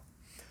me out.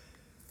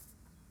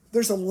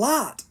 There's a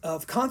lot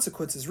of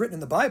consequences written in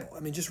the Bible. I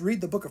mean, just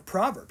read the book of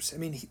Proverbs. I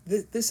mean,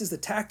 this is the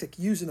tactic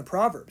used in the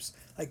Proverbs.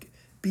 Like,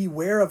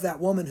 beware of that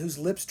woman whose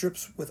lips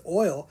drips with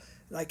oil.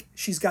 Like,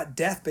 she's got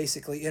death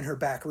basically in her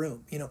back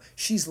room.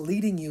 She's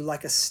leading you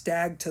like a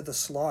stag to the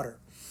slaughter.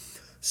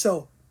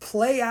 So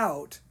play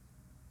out.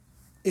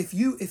 If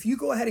you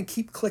go ahead and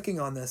keep clicking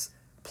on this,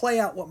 play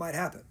out what might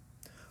happen.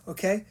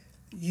 Okay?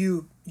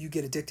 You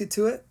get addicted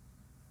to it.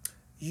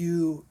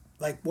 You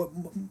like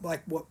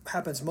what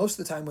happens most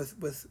of the time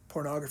with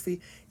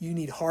pornography. You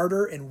need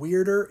harder and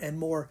weirder and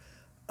more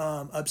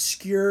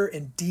obscure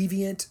and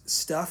deviant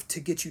stuff to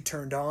get you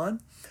turned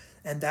on,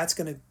 and that's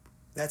gonna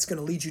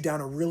lead you down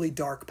a really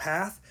dark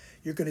path.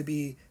 You're going to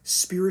be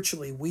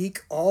spiritually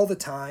weak all the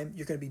time.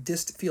 You're going to be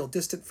feel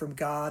distant from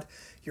God.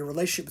 Your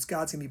relationship with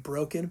God's going to be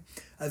broken.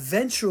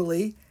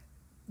 Eventually,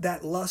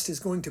 that lust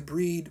is going to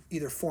breed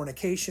either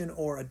fornication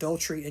or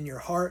adultery in your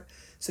heart.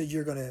 So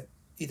you're going to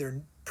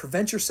either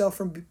prevent yourself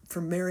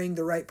from marrying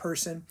the right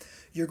person.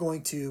 You're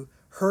going to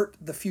hurt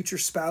the future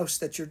spouse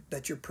that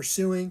you're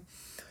pursuing.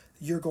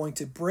 You're going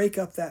to break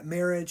up that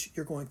marriage.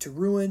 You're going to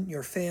ruin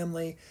your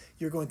family.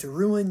 You're going to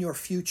ruin your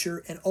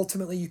future. And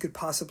ultimately, you could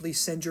possibly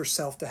send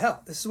yourself to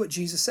hell. This is what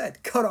Jesus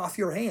said. Cut off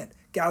your hand.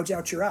 Gouge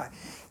out your eye.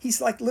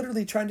 He's like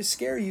literally trying to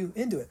scare you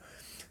into it.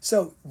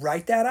 So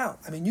write that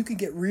out. I mean, you can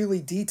get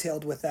really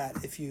detailed with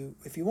that if you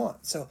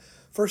want. So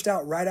first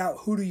out, write out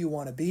who do you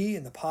want to be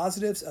and the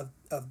positives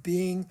of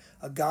being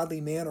a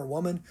godly man or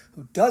woman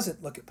who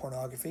doesn't look at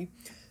pornography.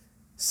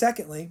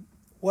 Secondly,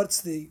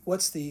 what's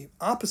the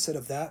opposite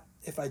of that?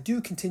 If I do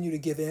continue to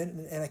give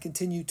in and I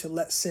continue to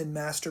let sin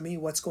master me,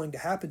 what's going to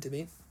happen to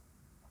me?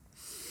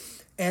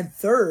 And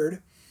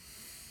third,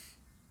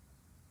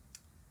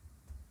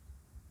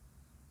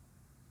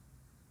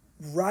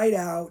 write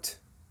out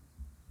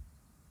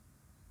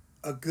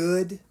a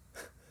good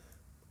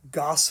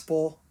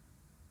gospel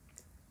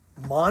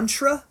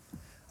mantra,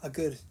 a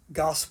good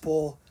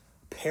gospel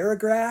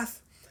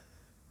paragraph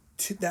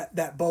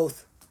that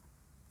both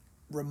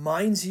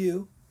reminds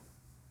you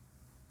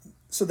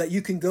so that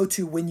you can go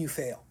to when you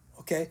fail.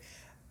 Okay.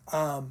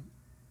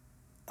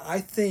 I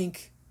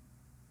think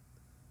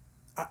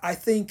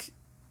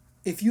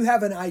if you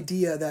have an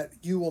idea that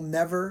you will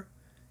never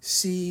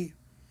see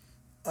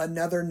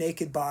another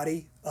naked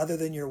body other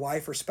than your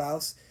wife or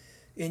spouse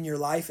in your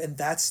life, and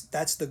that's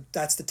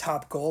the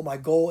top goal. My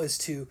goal is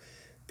to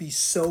be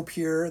so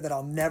pure that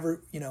I'll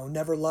never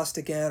lust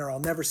again, or I'll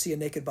never see a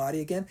naked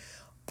body again.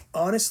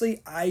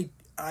 Honestly, I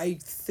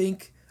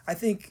think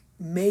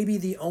maybe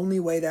the only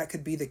way that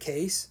could be the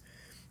case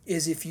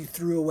is if you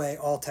threw away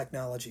all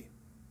technology.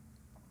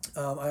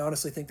 I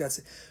honestly think that's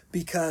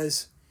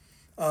because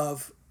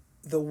of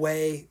the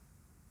way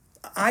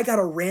I got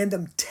a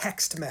random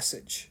text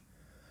message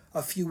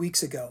a few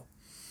weeks ago,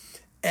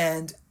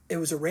 and it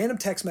was a random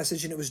text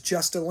message and it was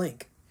just a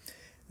link.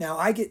 Now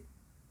I get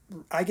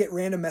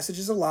random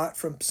messages a lot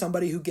from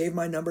somebody who gave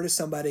my number to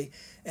somebody,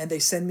 and they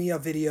send me a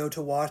video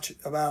to watch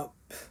about,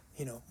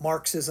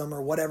 Marxism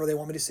or whatever they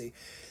want me to see.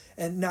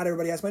 And not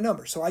everybody has my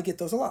number, so I get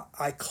those a lot.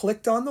 I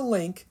clicked on the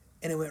link,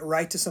 and it went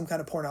right to some kind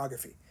of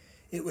pornography.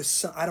 It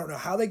was, I don't know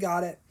how they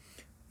got it,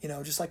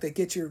 just like they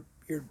get your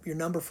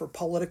number for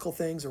political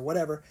things or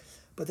whatever,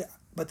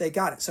 but they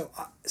got it. So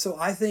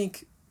I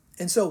think,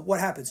 and so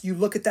what happens? You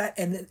look at that,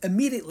 and then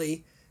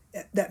immediately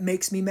that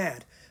makes me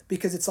mad,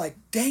 because it's like,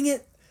 dang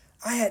it,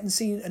 I hadn't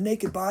seen a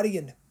naked body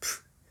in,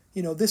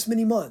 this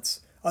many months,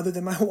 other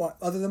than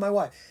my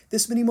wife,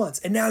 this many months,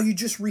 and now you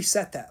just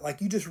reset that,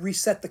 like you just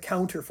reset the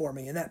counter for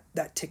me, and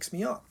that ticks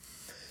me off.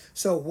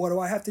 So what do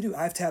I have to do?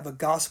 I have to have a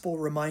gospel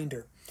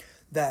reminder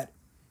that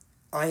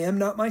I am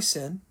not my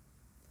sin,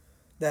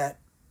 that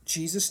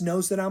Jesus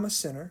knows that I'm a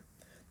sinner,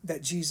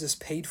 that Jesus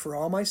paid for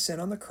all my sin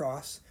on the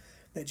cross,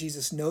 that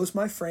Jesus knows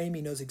my frame.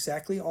 He knows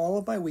exactly all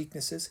of my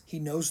weaknesses. He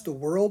knows the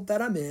world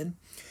that I'm in.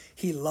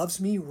 He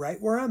loves me right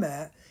where I'm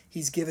at.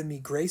 He's given me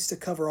grace to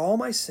cover all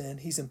my sin.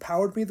 He's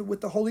empowered me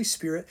with the Holy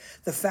Spirit.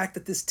 The fact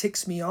that this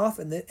ticks me off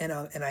and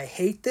I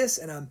hate this,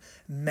 and I'm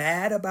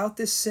mad about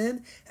this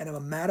sin, and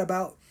I'm mad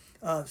about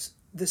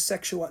this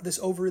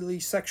overly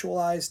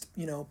sexualized,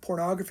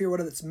 pornography or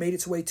whatever that's made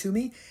its way to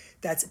me.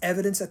 That's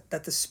evidence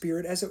that the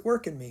Spirit is at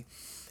work in me.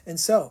 And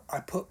so I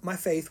put my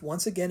faith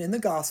once again in the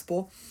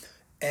gospel,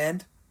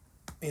 and,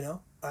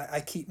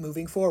 I keep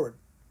moving forward.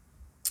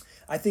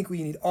 I think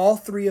we need all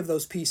three of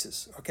those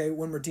pieces, okay,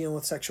 when we're dealing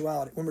with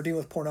sexuality, when we're dealing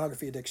with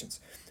pornography addictions.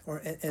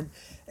 And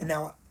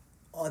now,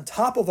 on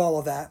top of all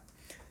of that,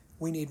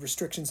 we need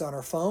restrictions on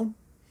our phone.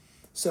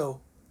 So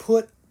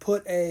put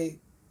an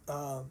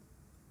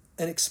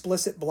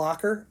explicit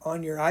blocker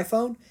on your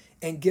iPhone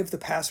and give the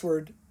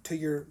password to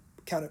your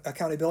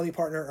accountability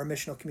partner or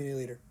missional community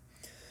leader.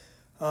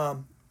 I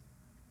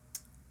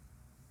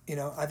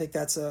think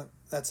that's a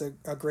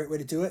great way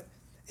to do it.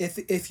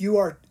 If you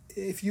are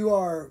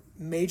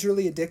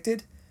majorly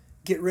addicted,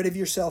 get rid of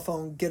your cell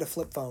phone, get a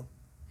flip phone.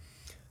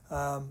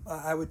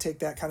 I would take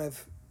that kind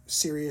of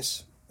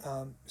serious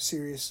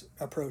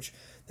approach.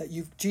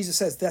 Jesus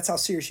says that's how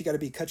serious you got to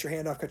be. Cut your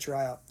hand off, cut your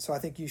eye out. So I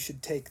think you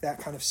should take that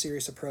kind of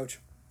serious approach.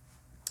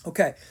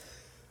 Okay,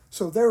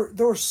 so there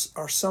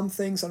are some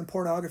things on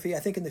pornography. I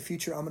think in the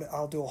future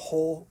I'll do a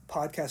whole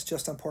podcast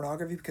just on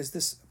pornography, because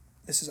this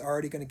is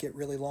already going to get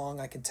really long,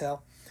 I can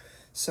tell.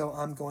 So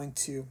I'm going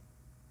to.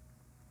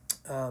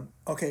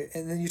 Okay,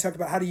 and then you talked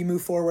about how do you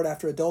move forward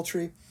after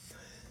adultery.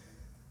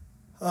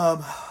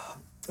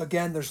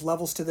 Again, there's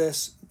levels to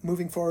this.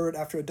 Moving forward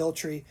after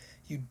adultery,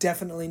 you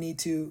definitely need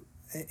to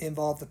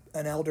involve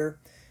an elder,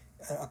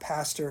 a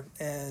pastor,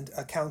 and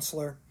a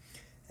counselor,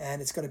 and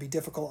it's going to be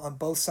difficult on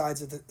both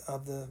sides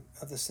of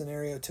the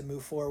scenario to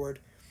move forward.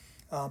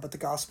 But the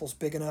gospel's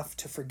big enough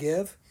to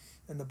forgive,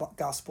 and the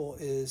gospel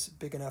is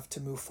big enough to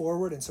move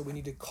forward, and so we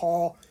need to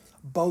call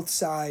both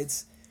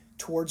sides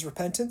towards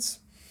repentance.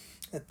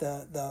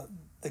 That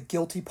the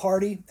guilty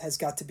party has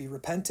got to be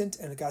repentant,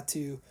 and it got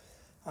to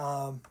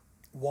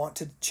want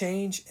to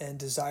change and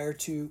desire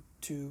to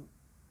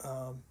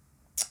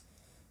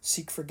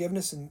seek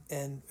forgiveness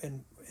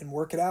and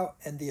work it out.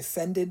 And the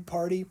offended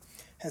party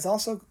has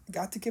also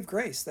got to give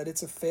grace, that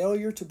it's a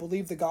failure to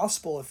believe the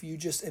gospel if you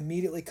just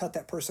immediately cut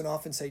that person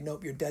off and say,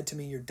 nope, you're dead to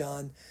me, you're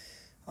done.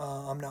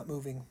 I'm not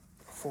moving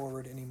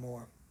forward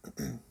anymore.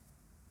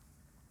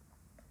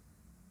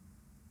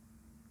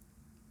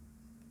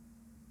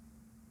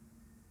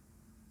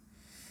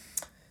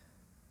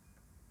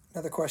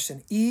 Another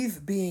question.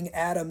 Eve being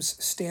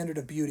Adam's standard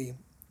of beauty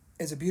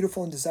is a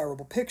beautiful and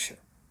desirable picture,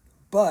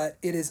 but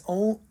it is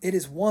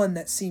one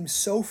that seems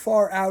so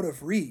far out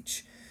of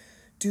reach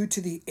due to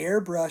the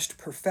airbrushed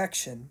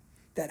perfection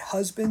that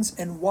husbands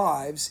and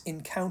wives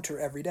encounter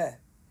every day.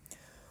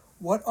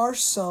 What are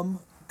some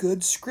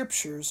good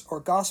scriptures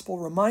or gospel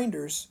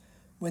reminders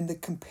when the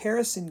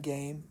comparison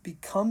game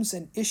becomes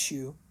an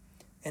issue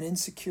and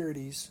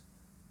insecurities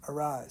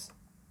arise?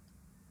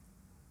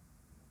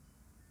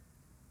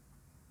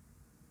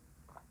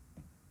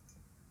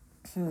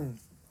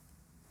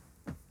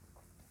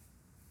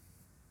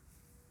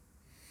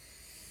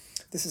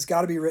 This has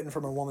got to be written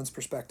from a woman's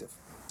perspective.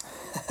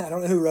 I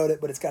don't know who wrote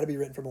it, but it's got to be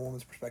written from a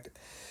woman's perspective.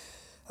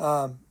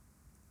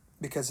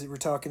 Because we're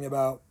talking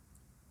about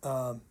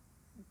the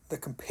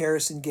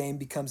comparison game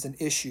becomes an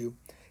issue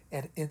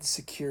and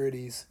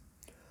insecurities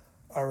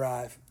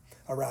arise.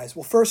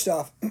 Well, first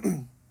off,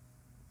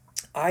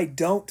 I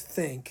don't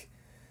think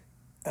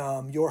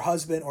your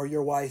husband or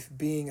your wife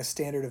being a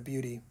standard of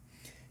beauty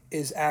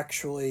is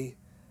actually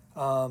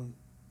far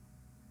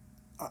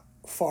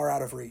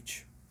out of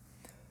reach.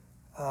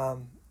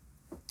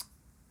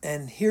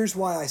 And here's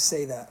why I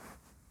say that.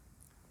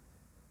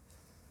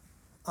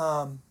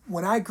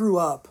 When I grew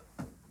up,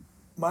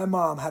 my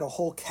mom had a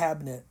whole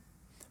cabinet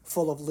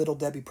full of Little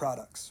Debbie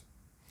products.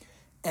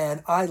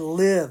 And I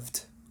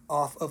lived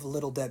off of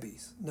Little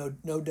Debbie's, no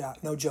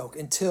doubt, no joke,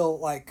 until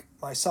like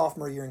my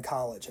sophomore year in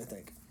college, I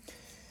think.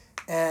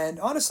 And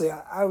honestly,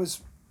 I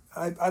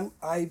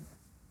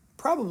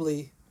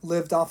probably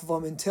lived off of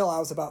them until I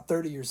was about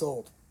 30 years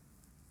old.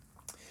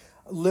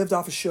 lived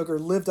off of sugar,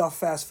 lived off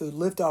fast food,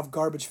 lived off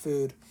garbage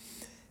food.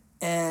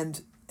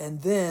 And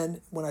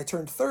then when I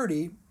turned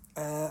 30,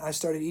 I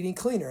started eating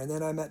cleaner. And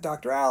then I met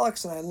Dr.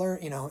 Alex, and I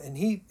learned, and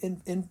he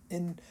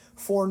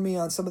informed me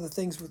on some of the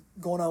things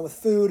going on with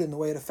food and the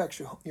way it affects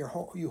you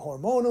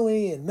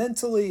hormonally and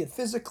mentally and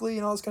physically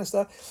and all this kind of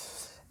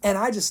stuff. And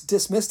I just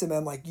dismissed him.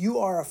 I'm like, you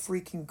are a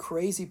freaking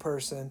crazy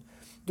person.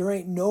 There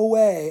ain't no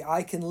way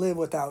I can live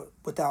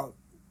without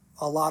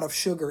a lot of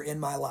sugar in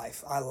my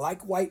life. I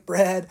like white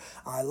bread.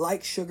 I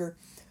like sugar,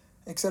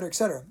 et cetera, et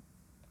cetera.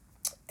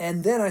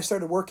 And then I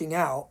started working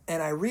out,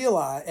 and I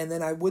realized, and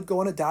then I would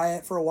go on a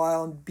diet for a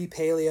while and be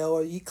paleo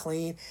or eat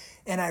clean.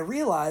 And I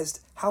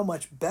realized how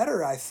much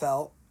better I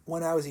felt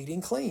when I was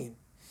eating clean.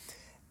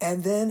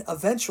 And then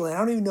eventually, I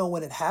don't even know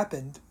when it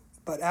happened,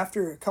 but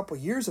after a couple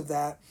of years of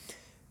that,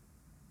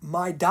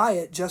 my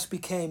diet just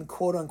became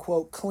quote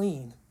unquote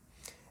clean.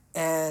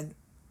 And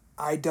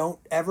I don't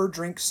ever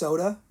drink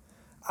soda.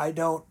 I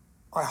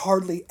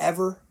hardly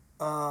ever,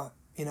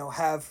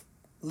 have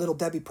Little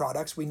Debbie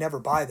products. We never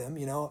buy them,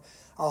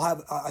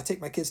 I take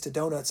my kids to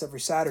donuts every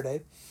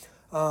Saturday.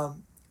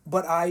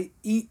 But I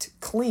eat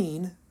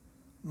clean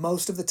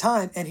most of the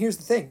time. And here's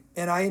the thing,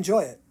 and I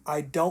enjoy it.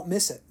 I don't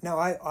miss it. Now,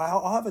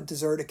 I'll have a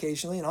dessert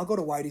occasionally, and I'll go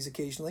to Whitey's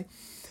occasionally,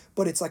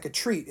 but it's like a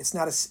treat. It's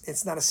not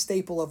a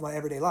staple of my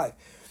everyday life.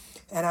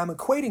 And I'm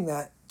equating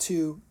that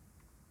to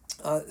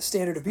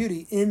standard of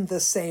beauty in the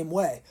same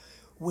way.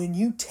 When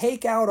you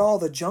take out all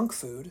the junk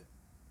food,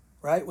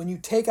 right? When you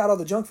take out all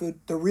the junk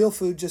food, the real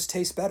food just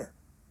tastes better.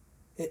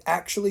 It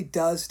actually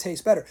does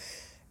taste better.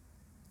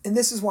 And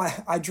this is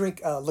why I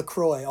drink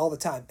LaCroix all the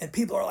time. And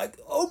people are like,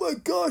 oh my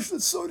gosh,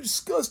 that's so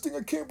disgusting.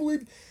 I can't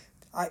believe.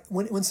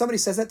 When somebody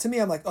says that to me,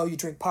 I'm like, oh, you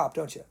drink pop,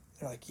 don't you?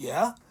 They're like,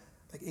 yeah.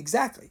 Like,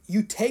 exactly.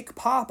 You take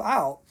pop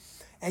out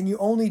and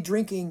you're only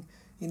drinking,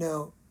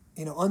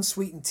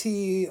 unsweetened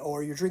tea,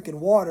 or you're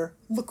drinking water.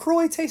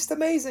 LaCroix tastes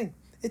amazing.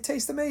 It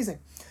tastes amazing.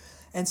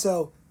 And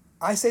so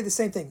I say the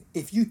same thing.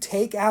 If you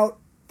take out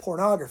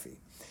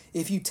pornography,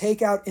 if you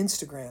take out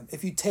Instagram,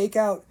 if you take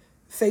out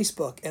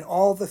Facebook and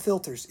all the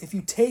filters, if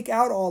you take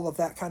out all of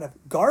that kind of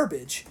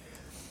garbage,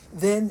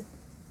 then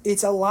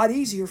it's a lot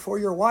easier for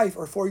your wife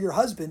or for your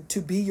husband to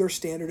be your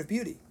standard of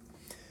beauty.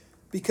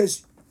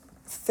 Because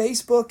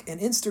Facebook and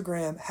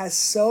Instagram has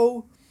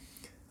so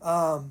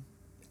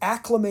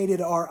acclimated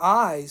our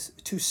eyes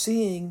to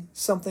seeing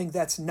something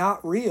that's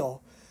not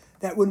real,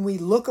 that when we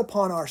look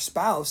upon our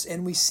spouse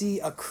and we see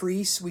a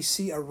crease, we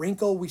see a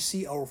wrinkle, we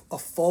see a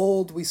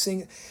fold, we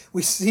see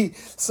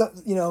some,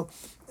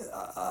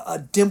 a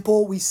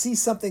dimple, we see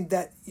something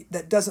that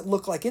doesn't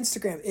look like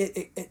Instagram,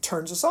 it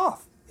turns us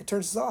off. It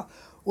turns us off.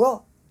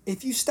 Well,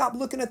 if you stop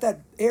looking at that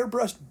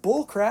airbrushed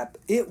bull crap,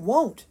 it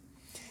won't.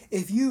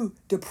 If you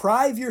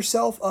deprive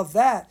yourself of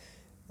that,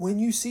 when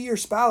you see your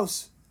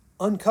spouse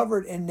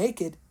uncovered and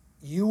naked,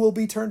 you will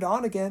be turned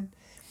on again.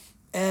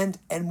 And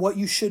what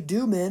you should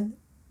do, men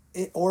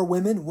or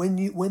women,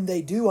 when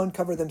they do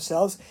uncover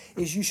themselves,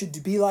 is you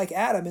should be like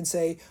Adam and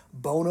say,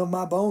 bone of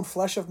my bone,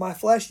 flesh of my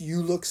flesh,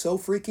 you look so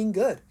freaking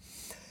good.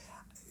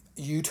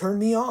 You turn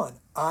me on.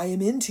 I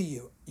am into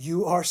you.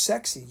 You are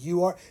sexy.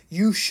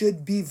 You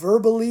should be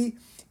verbally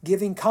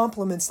giving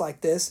compliments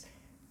like this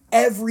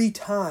every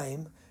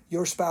time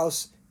your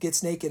spouse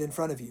gets naked in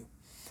front of you.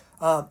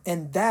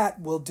 And that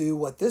will do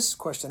what this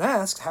question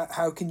asks.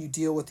 How can you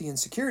deal with the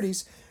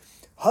insecurities?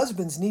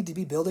 Husbands need to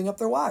be building up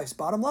their wives.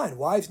 Bottom line,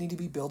 wives need to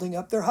be building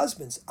up their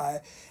husbands.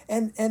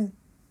 And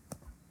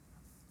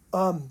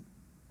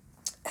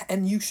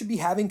you should be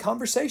having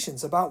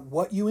conversations about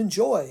what you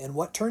enjoy and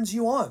what turns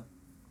you on.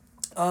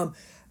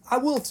 I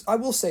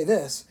will say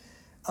this: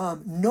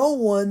 no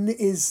one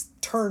is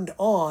turned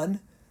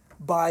on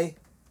by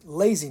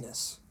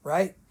laziness,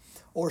 right?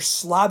 Or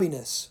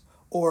slobbiness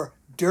or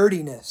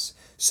dirtiness.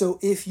 So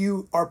if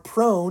you are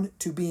prone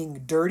to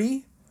being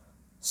dirty,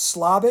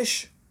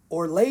 slobbish,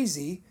 or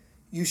lazy,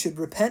 you should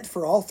repent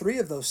for all three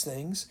of those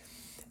things,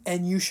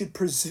 and you should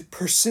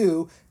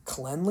pursue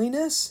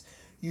cleanliness,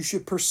 you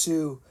should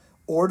pursue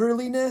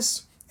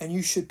orderliness, and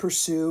you should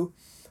pursue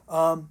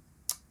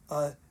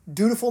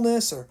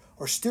dutifulness or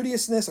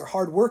studiousness or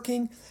hard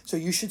working. So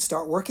you should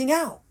start working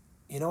out.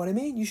 You know what I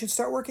mean? You should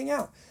start working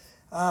out.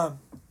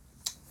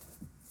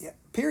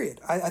 Period.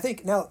 I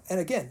think now, and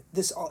again,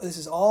 this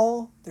is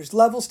all, there's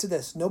levels to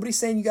this. Nobody's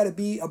saying you got to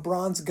be a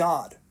bronze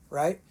god,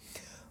 right?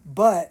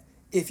 But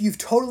if you've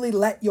totally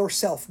let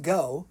yourself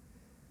go,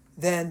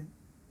 then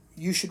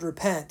you should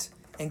repent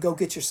and go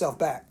get yourself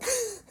back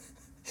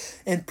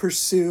and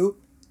pursue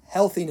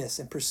healthiness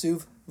and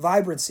pursue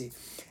vibrancy.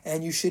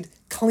 And you should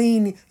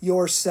clean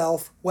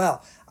yourself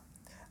well.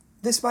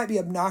 This might be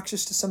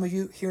obnoxious to some of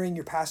you hearing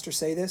your pastor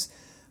say this,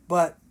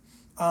 but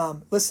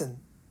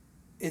listen,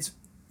 it's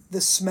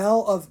the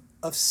smell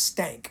of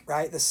stank,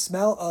 right? The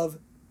smell of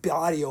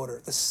body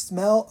odor, the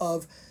smell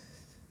of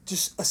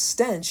just a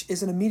stench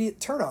is an immediate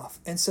turnoff.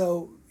 And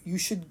so you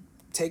should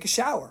take a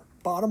shower,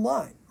 bottom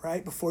line,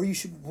 right? Before you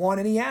should want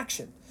any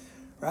action,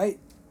 right?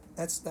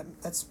 That's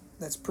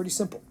pretty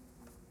simple.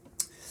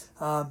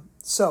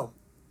 So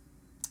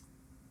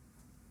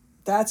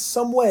that's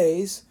some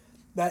ways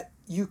that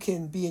you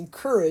can be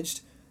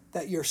encouraged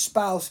that your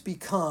spouse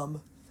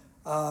become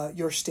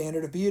your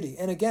standard of beauty.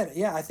 And again,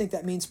 yeah, I think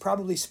that means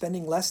probably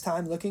spending less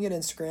time looking at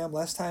Instagram,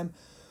 less time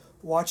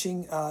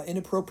watching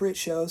inappropriate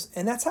shows.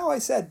 And that's how I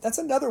said, that's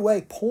another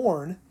way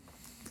porn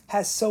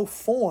has so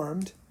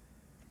formed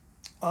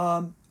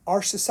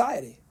our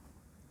society.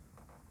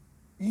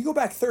 You go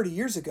back 30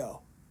 years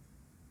ago,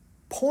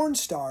 porn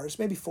stars,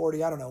 maybe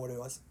 40, I don't know what it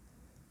was,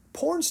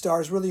 porn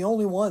stars were the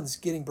only ones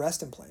getting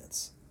breast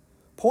implants.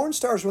 Porn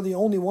stars were the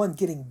only one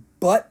getting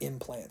butt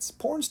implants.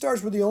 Porn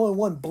stars were the only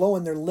one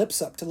blowing their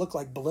lips up to look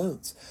like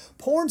balloons.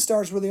 Porn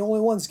stars were the only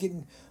ones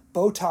getting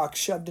Botox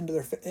shoved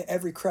into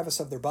every crevice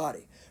of their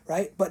body,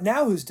 right? But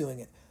now who's doing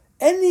it?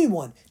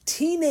 Anyone.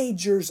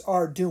 Teenagers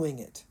are doing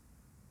it.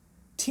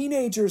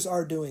 Teenagers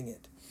are doing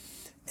it.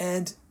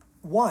 And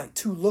why?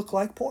 To look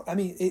like porn. I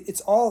mean,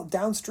 it's all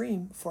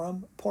downstream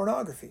from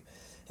pornography.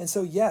 And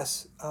so,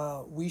 yes,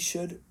 we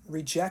should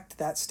reject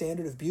that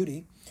standard of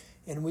beauty,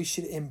 and we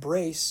should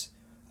embrace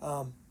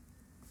our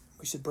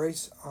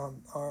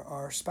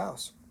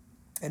spouse.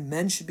 And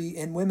men should be,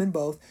 and women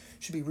both,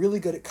 should be really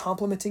good at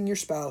complimenting your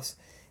spouse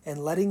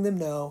and letting them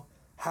know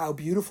how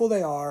beautiful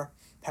they are,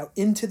 how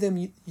into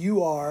them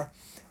you are,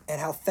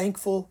 and how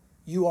thankful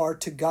you are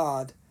to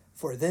God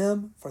for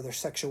them, for their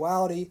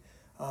sexuality,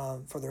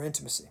 for their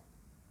intimacy.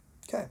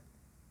 Okay.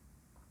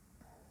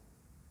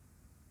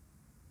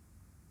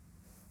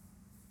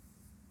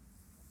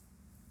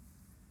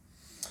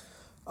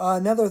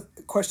 Another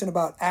question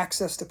about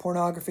access to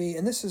pornography,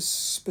 and this is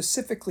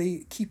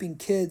specifically keeping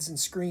kids and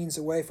screens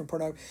away from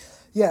pornography.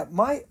 Yeah,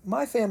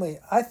 my family,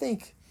 I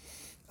think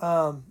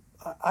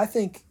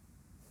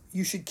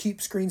you should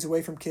keep screens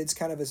away from kids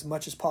kind of as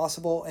much as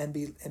possible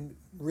and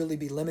really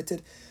be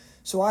limited.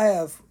 So I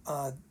have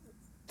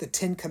the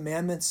 10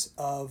 Commandments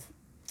of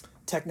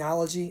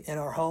technology in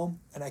our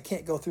home, and I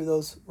can't go through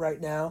those right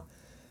now.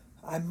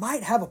 I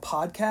might have a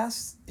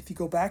podcast. If you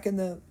go back in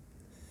the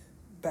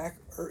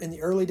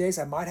early days,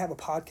 I might have a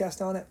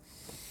podcast on it.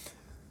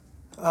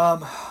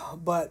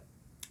 But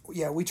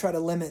yeah, we try to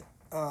limit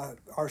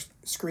our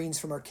screens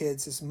from our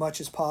kids as much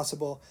as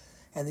possible.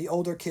 And the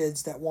older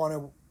kids that want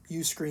to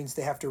use screens,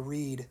 they have to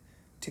read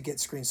to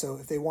get screens. So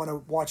if they want to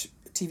watch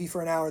TV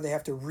for an hour, they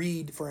have to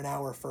read for an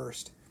hour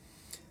first.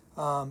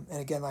 And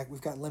again, like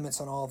we've got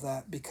limits on all of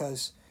that,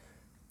 because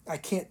I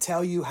can't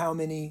tell you how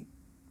many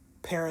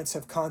parents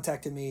have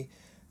contacted me.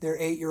 Their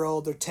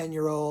 8-year-old, their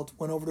 10-year-old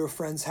went over to a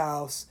friend's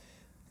house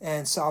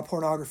and saw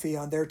pornography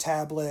on their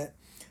tablet,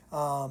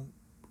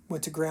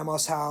 went to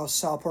grandma's house,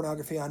 saw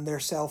pornography on their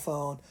cell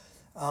phone.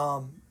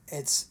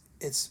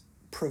 It's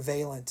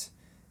prevalent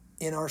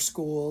in our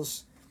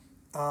schools.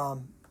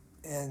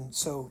 And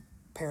so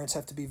parents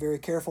have to be very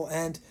careful.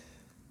 And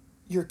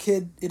your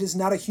kid, it is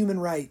not a human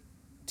right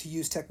to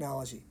use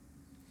technology.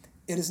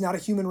 It is not a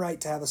human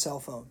right to have a cell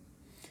phone.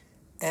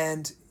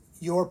 And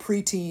your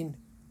preteen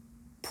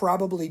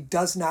probably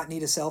does not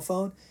need a cell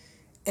phone.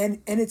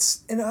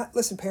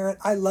 Listen, parent,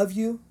 I love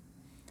you,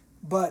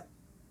 but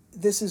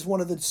this is one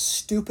of the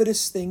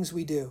stupidest things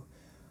we do.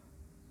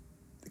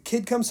 The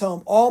kid comes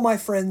home, all my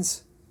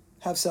friends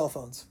have cell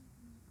phones.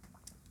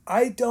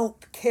 I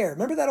don't care.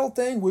 Remember that old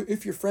thing?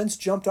 If your friends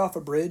jumped off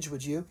a bridge,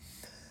 would you?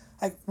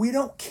 We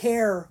don't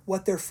care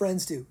what their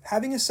friends do.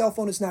 Having a cell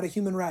phone is not a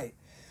human right.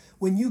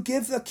 When you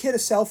give a kid a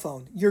cell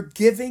phone, you're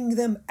giving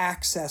them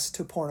access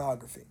to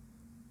pornography.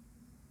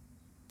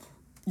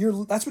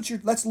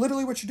 That's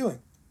literally what you're doing.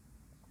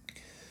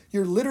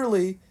 You're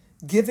literally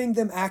giving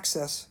them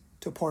access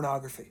to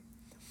pornography.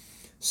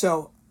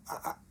 So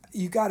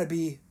you got to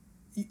be,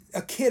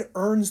 a kid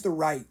earns the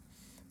right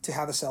to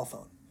have a cell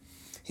phone.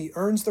 He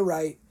earns the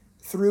right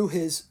through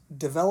his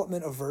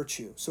development of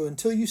virtue. So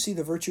until you see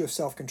the virtue of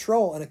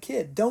self-control in a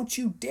kid, don't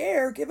you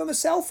dare give him a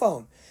cell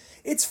phone.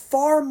 It's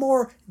far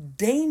more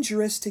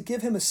dangerous to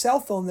give him a cell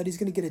phone that he's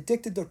going to get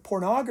addicted to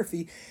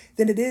pornography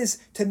than it is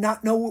to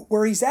not know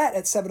where he's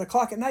at 7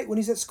 o'clock at night when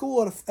he's at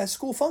school at a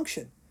school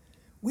function.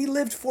 We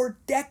lived for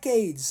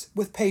decades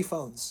with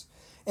payphones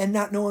and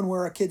not knowing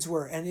where our kids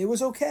were, and it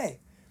was okay.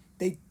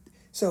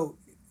 So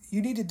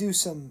you need to do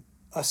some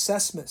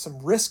assessment, some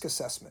risk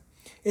assessment.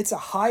 It's a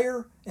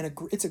higher and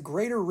it's a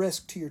greater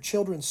risk to your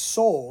children's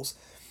souls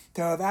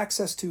to have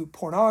access to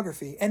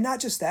pornography. And not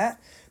just that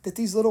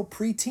these little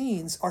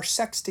preteens are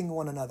sexting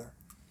one another.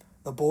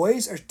 The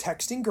boys are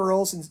texting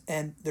girls,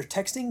 and they're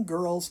texting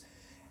girls,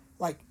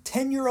 like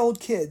 10-year-old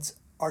kids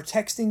are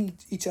texting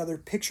each other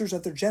pictures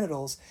of their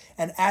genitals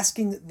and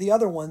asking the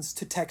other ones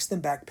to text them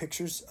back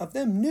pictures of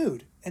them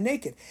nude and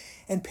naked.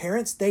 And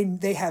parents,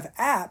 they have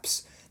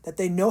apps that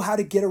they know how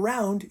to get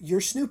around your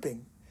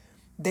snooping.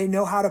 They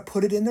know how to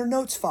put it in their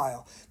notes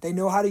file. They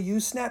know how to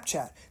use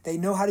Snapchat. They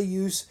know how to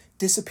use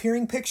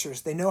disappearing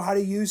pictures. They know how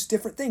to use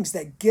different things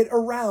that get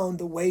around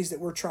the ways that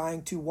we're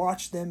trying to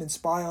watch them and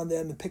spy on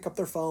them and pick up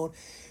their phone.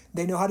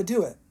 They know how to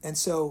do it. And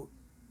so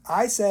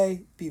I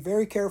say, be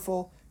very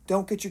careful.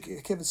 Don't get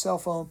your kid a cell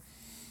phone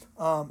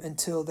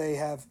until they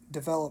have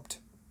developed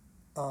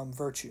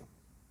virtue.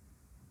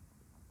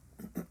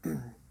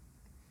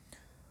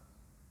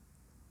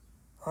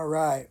 All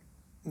right.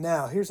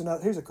 Now, here's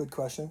a good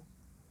question.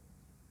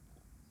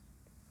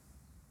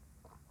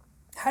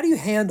 How do you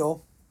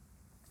handle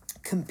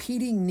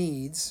competing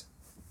needs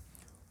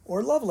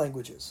or love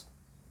languages?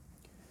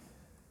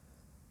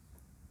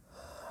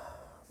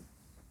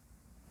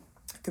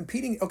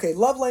 Okay,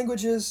 love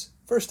languages.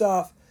 First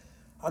off,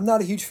 I'm not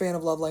a huge fan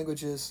of love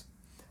languages.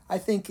 I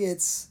think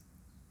it's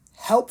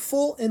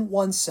helpful in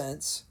one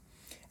sense,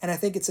 and I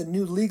think it's a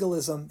new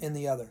legalism in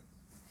the other.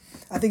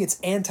 I think it's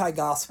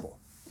anti-gospel.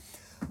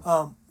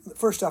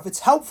 First off, it's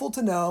helpful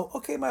to know,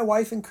 okay, my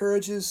wife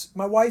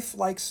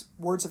likes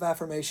words of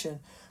affirmation.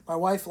 My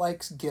wife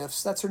likes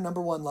gifts. That's her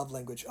number one love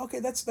language. Okay,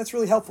 that's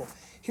really helpful.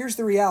 Here's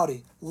the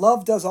reality.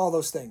 Love does all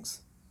those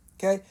things.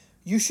 Okay?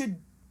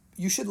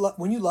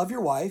 When you love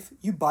your wife,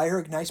 you buy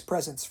her nice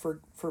presents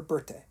for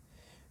birthday.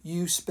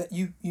 You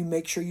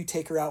make sure you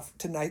take her out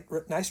to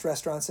nice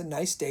restaurants and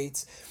nice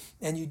dates,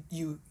 and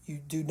you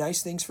do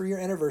nice things for your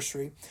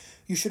anniversary.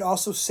 You should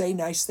also say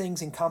nice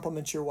things and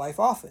compliment your wife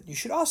often. You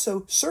should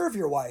also serve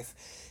your wife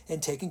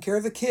and taking care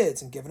of the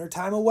kids and giving her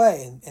time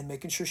away and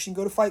making sure she can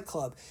go to Fight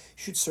Club.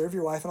 You should serve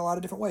your wife in a lot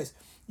of different ways.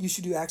 You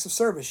should do acts of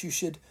service. You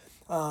should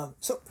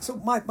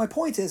my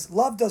point is,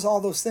 love does all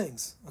those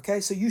things.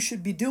 Okay, so you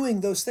should be doing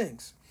those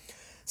things.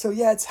 So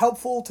yeah, it's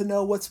helpful to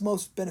know what's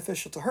most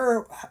beneficial to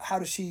her. How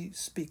does she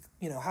speak?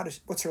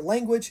 What's her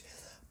language?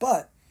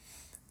 But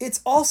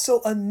it's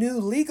also a new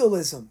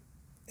legalism,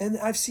 and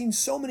I've seen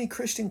so many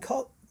Christian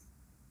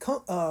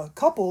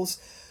couples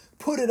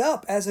put it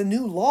up as a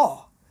new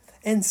law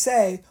and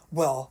say,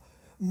 well,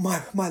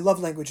 my love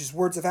language is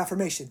words of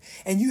affirmation,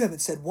 and you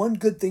haven't said one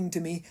good thing to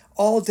me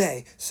all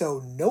day,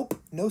 so nope,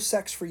 no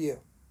sex for you.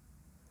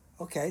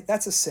 Okay,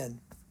 that's a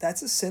sin.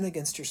 That's a sin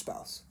against your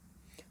spouse.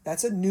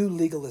 That's a new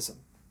legalism.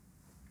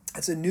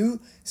 It's a new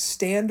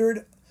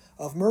standard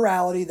of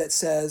morality that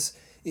says,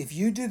 if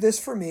you do this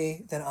for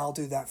me, then I'll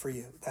do that for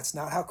you. That's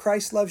not how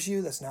Christ loves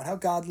you. That's not how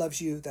God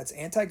loves you. That's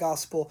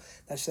anti-gospel.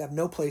 That should have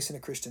no place in a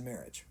Christian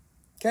marriage.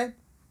 Okay?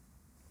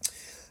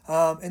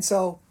 And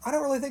so I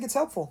don't really think it's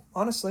helpful,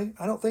 honestly.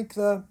 I don't think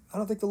the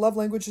love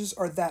languages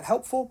are that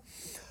helpful.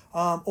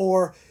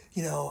 Or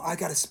I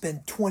got to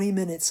spend 20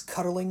 minutes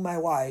cuddling my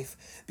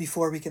wife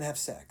before we can have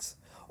sex.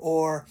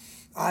 Or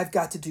I've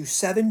got to do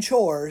 7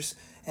 chores,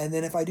 and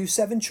then if I do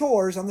 7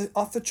 chores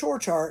off the chore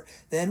chart,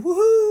 then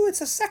woohoo,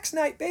 it's a sex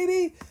night,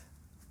 baby.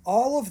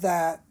 All of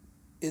that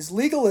is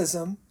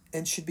legalism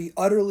and should be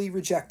utterly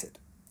rejected.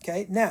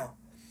 Okay? Now,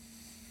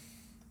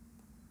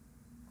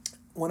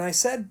 when I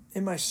said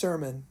in my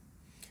sermon,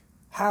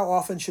 how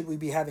often should we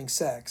be having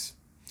sex?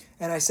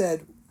 And I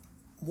said,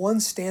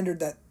 one standard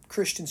that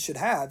Christians should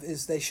have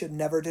is they should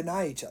never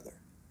deny each other.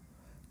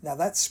 Now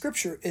that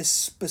scripture is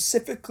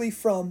specifically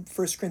from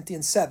 1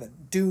 Corinthians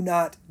 7. Do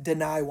not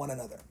deny one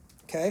another.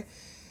 Okay?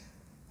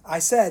 I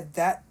said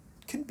that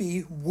can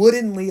be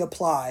woodenly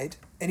applied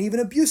and even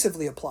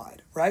abusively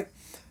applied, right?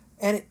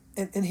 And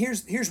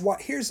here's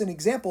an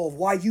example of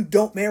why you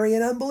don't marry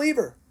an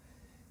unbeliever.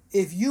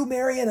 If you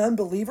marry an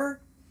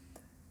unbeliever,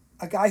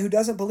 a guy who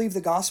doesn't believe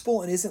the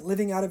gospel and isn't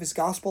living out of his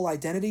gospel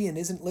identity and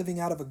isn't living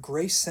out of a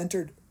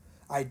grace-centered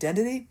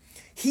identity,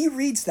 he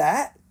reads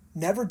that,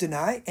 never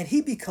deny, and he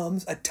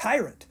becomes a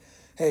tyrant.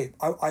 Hey,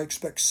 I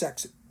expect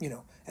sex,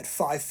 at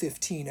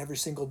 5:15 every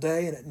single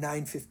day and at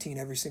 9:15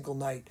 every single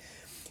night.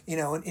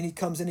 And he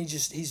comes in,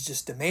 he's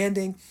just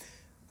demanding.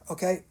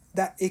 Okay,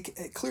 that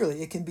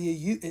clearly it can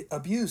be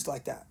abused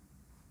like that.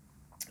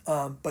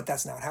 But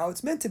that's not how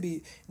it's meant to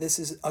be. This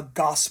is a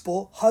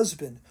gospel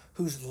husband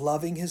who's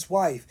loving his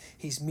wife.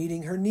 He's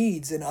meeting her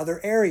needs in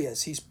other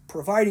areas. He's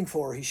providing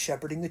for her. He's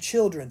shepherding the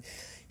children.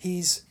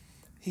 He's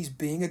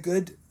being a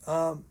good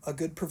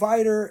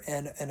provider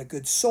and a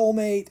good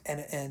soulmate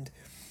and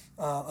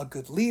a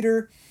good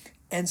leader.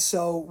 And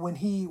so when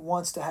he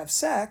wants to have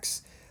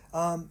sex,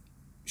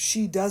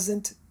 she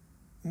doesn't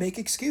make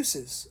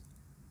excuses.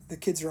 The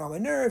kids are on my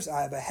nerves.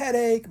 I have a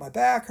headache. My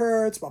back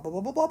hurts. Blah blah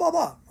blah blah blah blah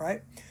blah.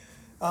 Right?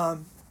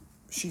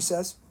 She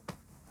says,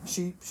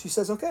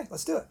 okay,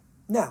 let's do it.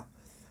 Now,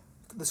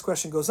 this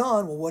question goes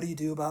on. Well, what do you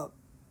do about?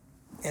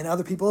 And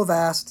other people have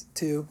asked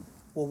too.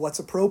 Well, what's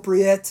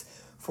appropriate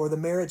for the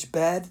marriage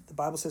bed? The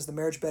Bible says the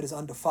marriage bed is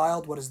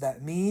undefiled. What does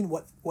that mean?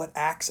 What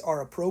acts are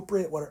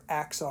appropriate? What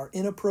acts are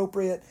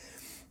inappropriate?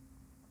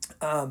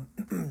 And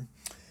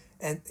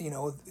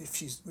if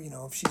she's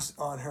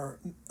on her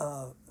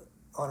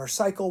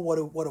cycle,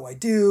 what do I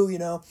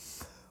do?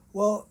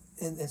 Well,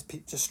 and it's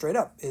just straight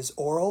up: is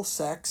oral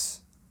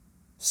sex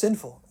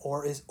sinful,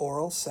 or is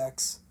oral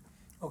sex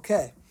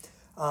okay?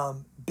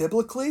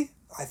 Biblically,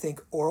 I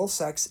think oral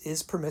sex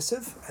is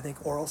permissive. I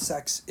think oral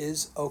sex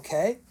is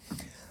okay.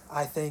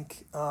 I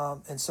think, I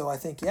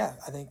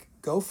think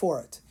go for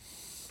it.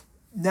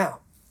 Now,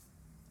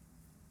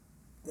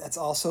 that's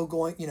also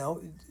going,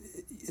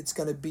 it's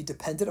going to be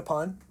dependent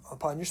upon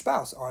your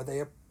spouse. Are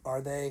they,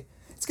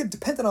 it's going to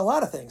depend on a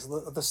lot of things.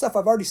 The stuff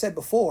I've already said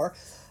before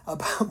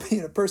about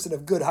being a person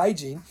of good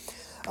hygiene,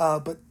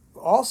 but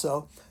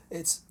also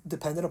it's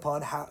dependent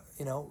upon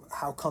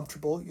how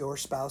comfortable your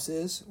spouse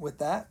is with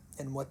that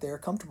and what they're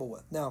comfortable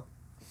with. Now,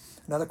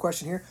 Another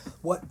question here: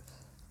 what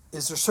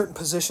is there certain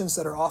positions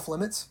that are off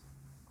limits?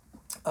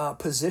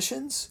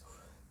 Positions,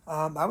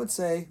 I would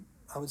say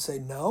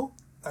no.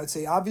 I would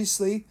say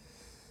obviously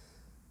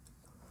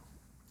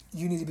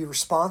you need to be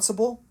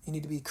responsible. You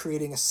need to be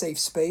creating a safe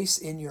space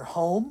in your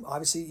home.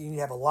 Obviously, you need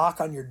to have a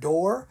lock on your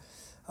door.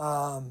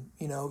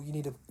 You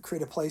need to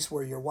create a place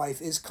where your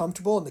wife is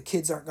comfortable and the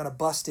kids aren't going to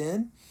bust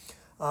in.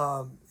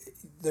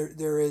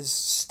 There is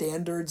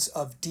standards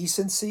of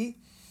decency.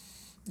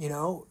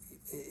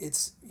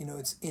 It's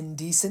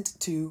indecent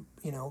to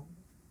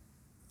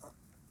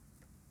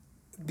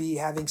be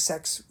having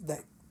sex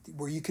that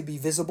where you could be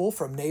visible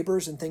from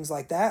neighbors and things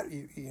like that.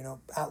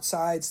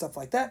 Outside stuff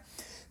like that.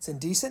 It's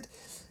indecent.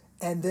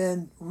 And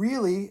then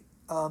really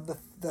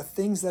the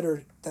things that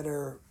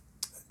are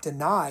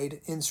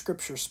denied in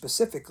Scripture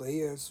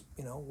specifically is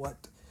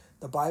what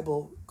the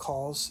Bible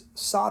calls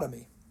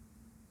sodomy,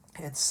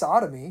 and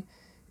sodomy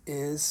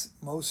is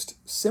most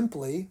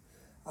simply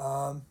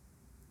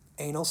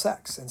anal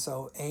sex, and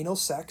so anal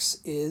sex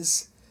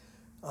is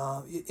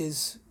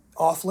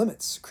off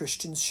limits.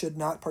 Christians should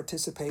not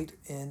participate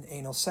in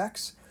anal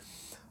sex.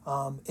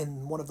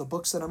 In one of the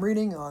books that I'm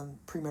reading on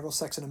premarital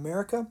sex in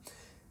America,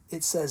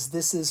 it says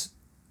this is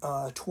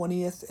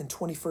 20th and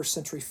 21st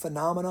century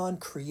phenomenon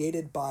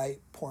created by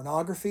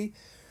pornography,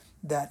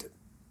 that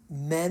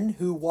men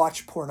who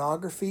watch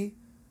pornography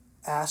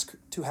ask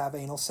to have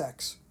anal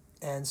sex.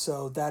 And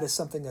so that is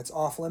something that's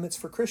off limits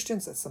for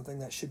Christians. That's something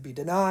that should be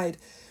denied.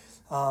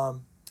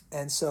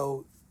 And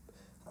so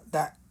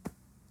that,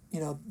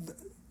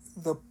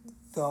 the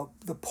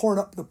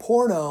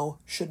porno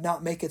should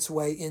not make its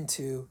way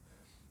into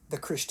the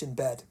Christian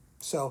bed.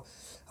 So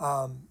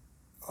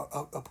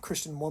a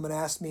Christian woman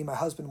asked me, my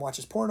husband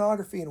watches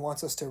pornography and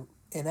wants us to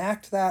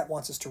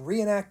wants us to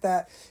reenact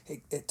that.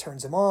 It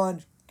turns him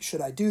on.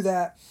 Should I do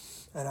that?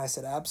 And I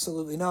said,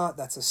 absolutely not.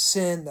 That's a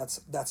sin.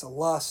 That's a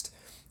lust.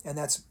 And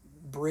that's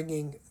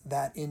bringing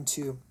that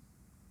into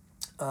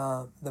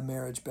the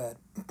marriage bed.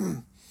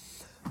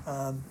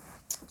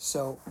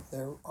 So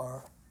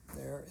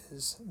there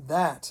is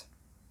that.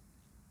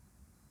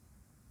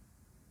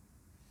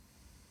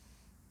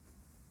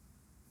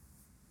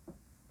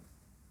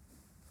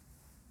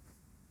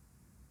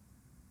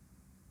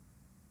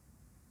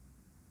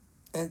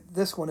 And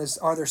this one is: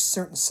 are there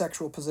certain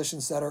sexual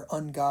positions that are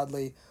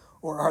ungodly,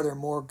 or are there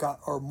more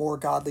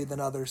godly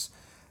than others?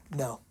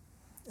 No,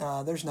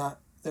 there's not.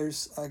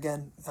 There's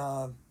again,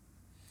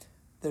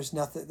 there's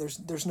nothing.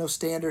 There's no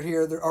standard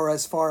here, or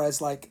as far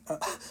as like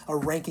a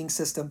ranking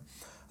system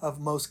of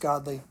most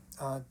godly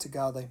to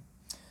godly.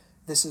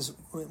 This is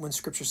when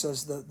Scripture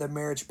says the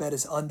marriage bed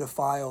is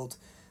undefiled.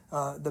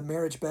 The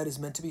marriage bed is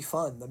meant to be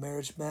fun. The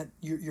marriage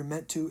you're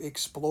meant to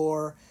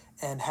explore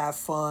and have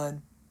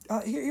fun.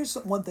 Here's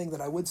one thing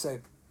that I would say,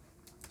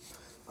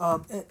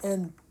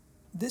 and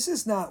this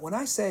is not, when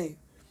I say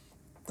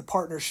the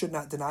partners should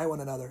not deny one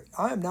another,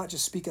 I am not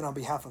just speaking on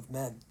behalf of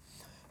men.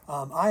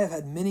 I have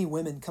had many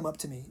women come up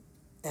to me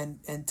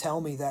and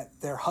tell me that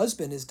their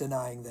husband is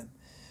denying them.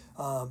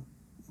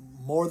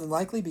 More than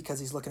likely because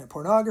he's looking at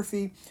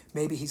pornography.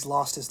 Maybe he's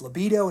lost his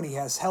libido and he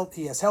has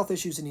health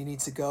issues and he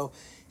needs to go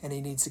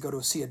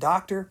to see a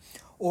doctor,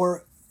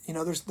 or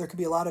there could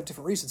be a lot of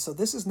different reasons. So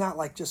this is not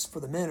like just for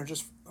the men,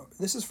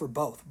 this is for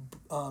both.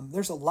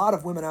 There's a lot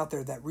of women out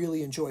there that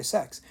really enjoy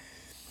sex.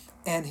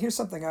 And here's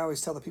something I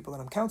always tell the people that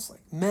I'm counseling.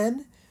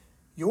 Men,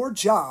 your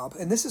job,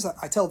 and this is,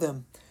 I tell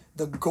them,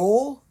 the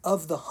goal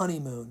of the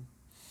honeymoon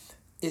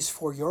is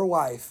for your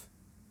wife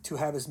to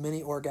have as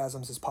many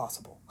orgasms as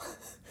possible.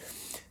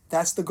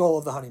 That's the goal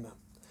of the honeymoon.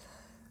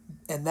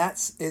 And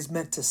that is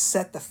meant to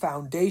set the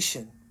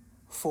foundation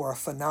for a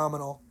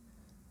phenomenal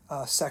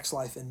sex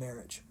life in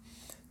marriage.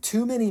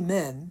 Too many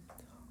men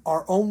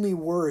are only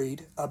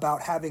worried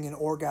about having an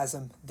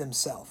orgasm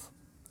themselves,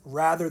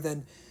 rather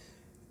than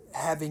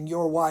having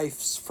your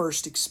wife's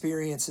first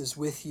experiences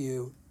with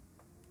you,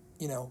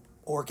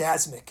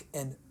 orgasmic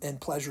and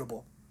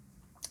pleasurable.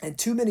 And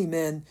too many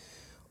men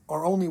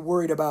are only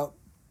worried about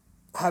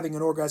having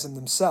an orgasm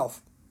themselves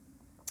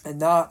and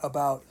not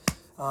about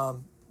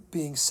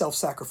being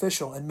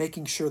self-sacrificial and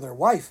making sure their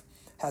wife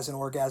has an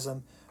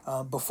orgasm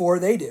before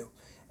they do.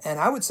 And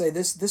I would say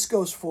this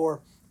goes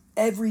for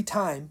every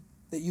time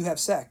that you have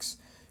sex.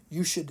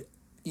 You should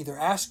either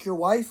ask your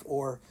wife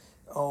or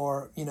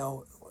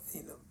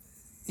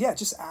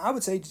just, I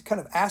would say, just kind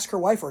of ask her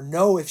wife, or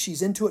know if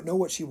she's into it, know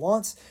what she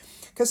wants.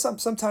 Because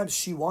sometimes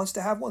she wants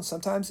to have one.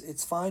 Sometimes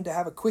it's fine to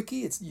have a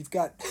quickie. You've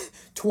got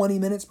 20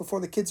 minutes before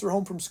the kids are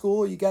home from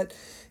school. You got,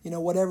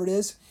 whatever it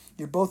is.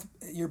 You both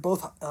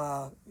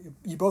got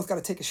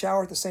to take a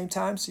shower at the same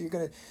time. So you're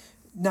gonna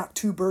knock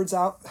two birds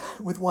out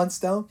with one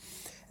stone.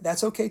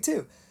 That's okay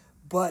too.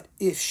 But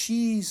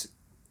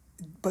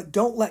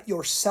don't let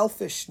your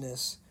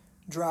selfishness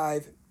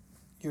drive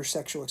your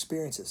sexual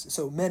experiences.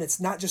 So men, it's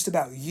not just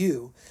about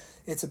you,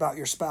 it's about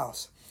your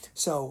spouse.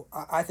 So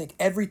I think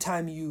every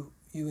time you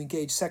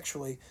engage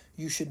sexually,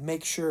 you should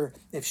make sure,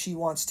 if she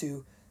wants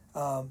to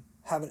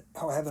have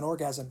an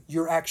orgasm,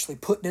 you're actually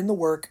putting in the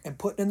work and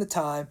putting in the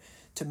time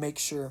to make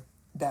sure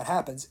that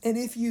happens. And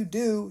if you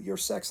do, your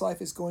sex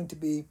life is going to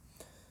be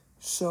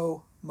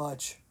so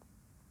much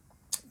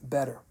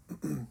better.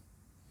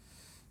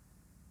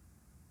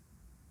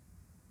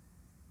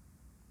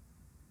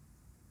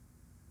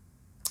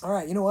 All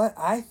right, you know what?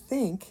 I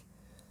think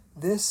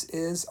this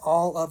is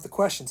all of the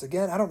questions.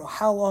 Again, I don't know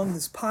how long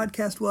this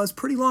podcast was.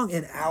 Pretty long,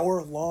 an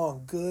hour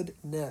long.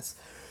 Goodness.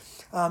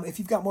 If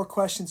you've got more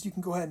questions, you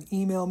can go ahead and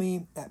email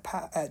me at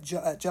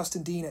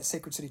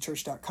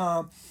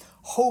justindean@sacredcitychurch.com.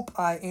 Hope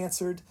I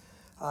answered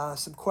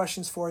some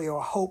questions for you.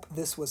 I hope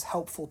this was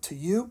helpful to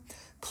you.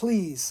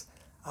 Please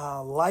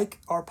like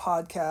our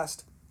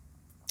podcast,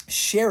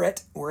 share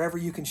it wherever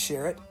you can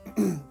share it,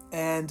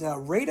 and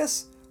rate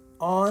us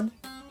on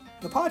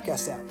the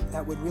podcast app.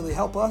 That would really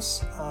help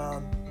us.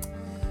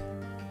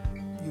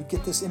 You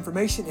get this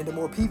information into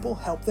more people,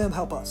 help them,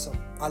 help us. So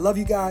I love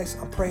you guys.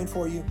 I'm praying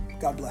for you.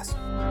 God bless.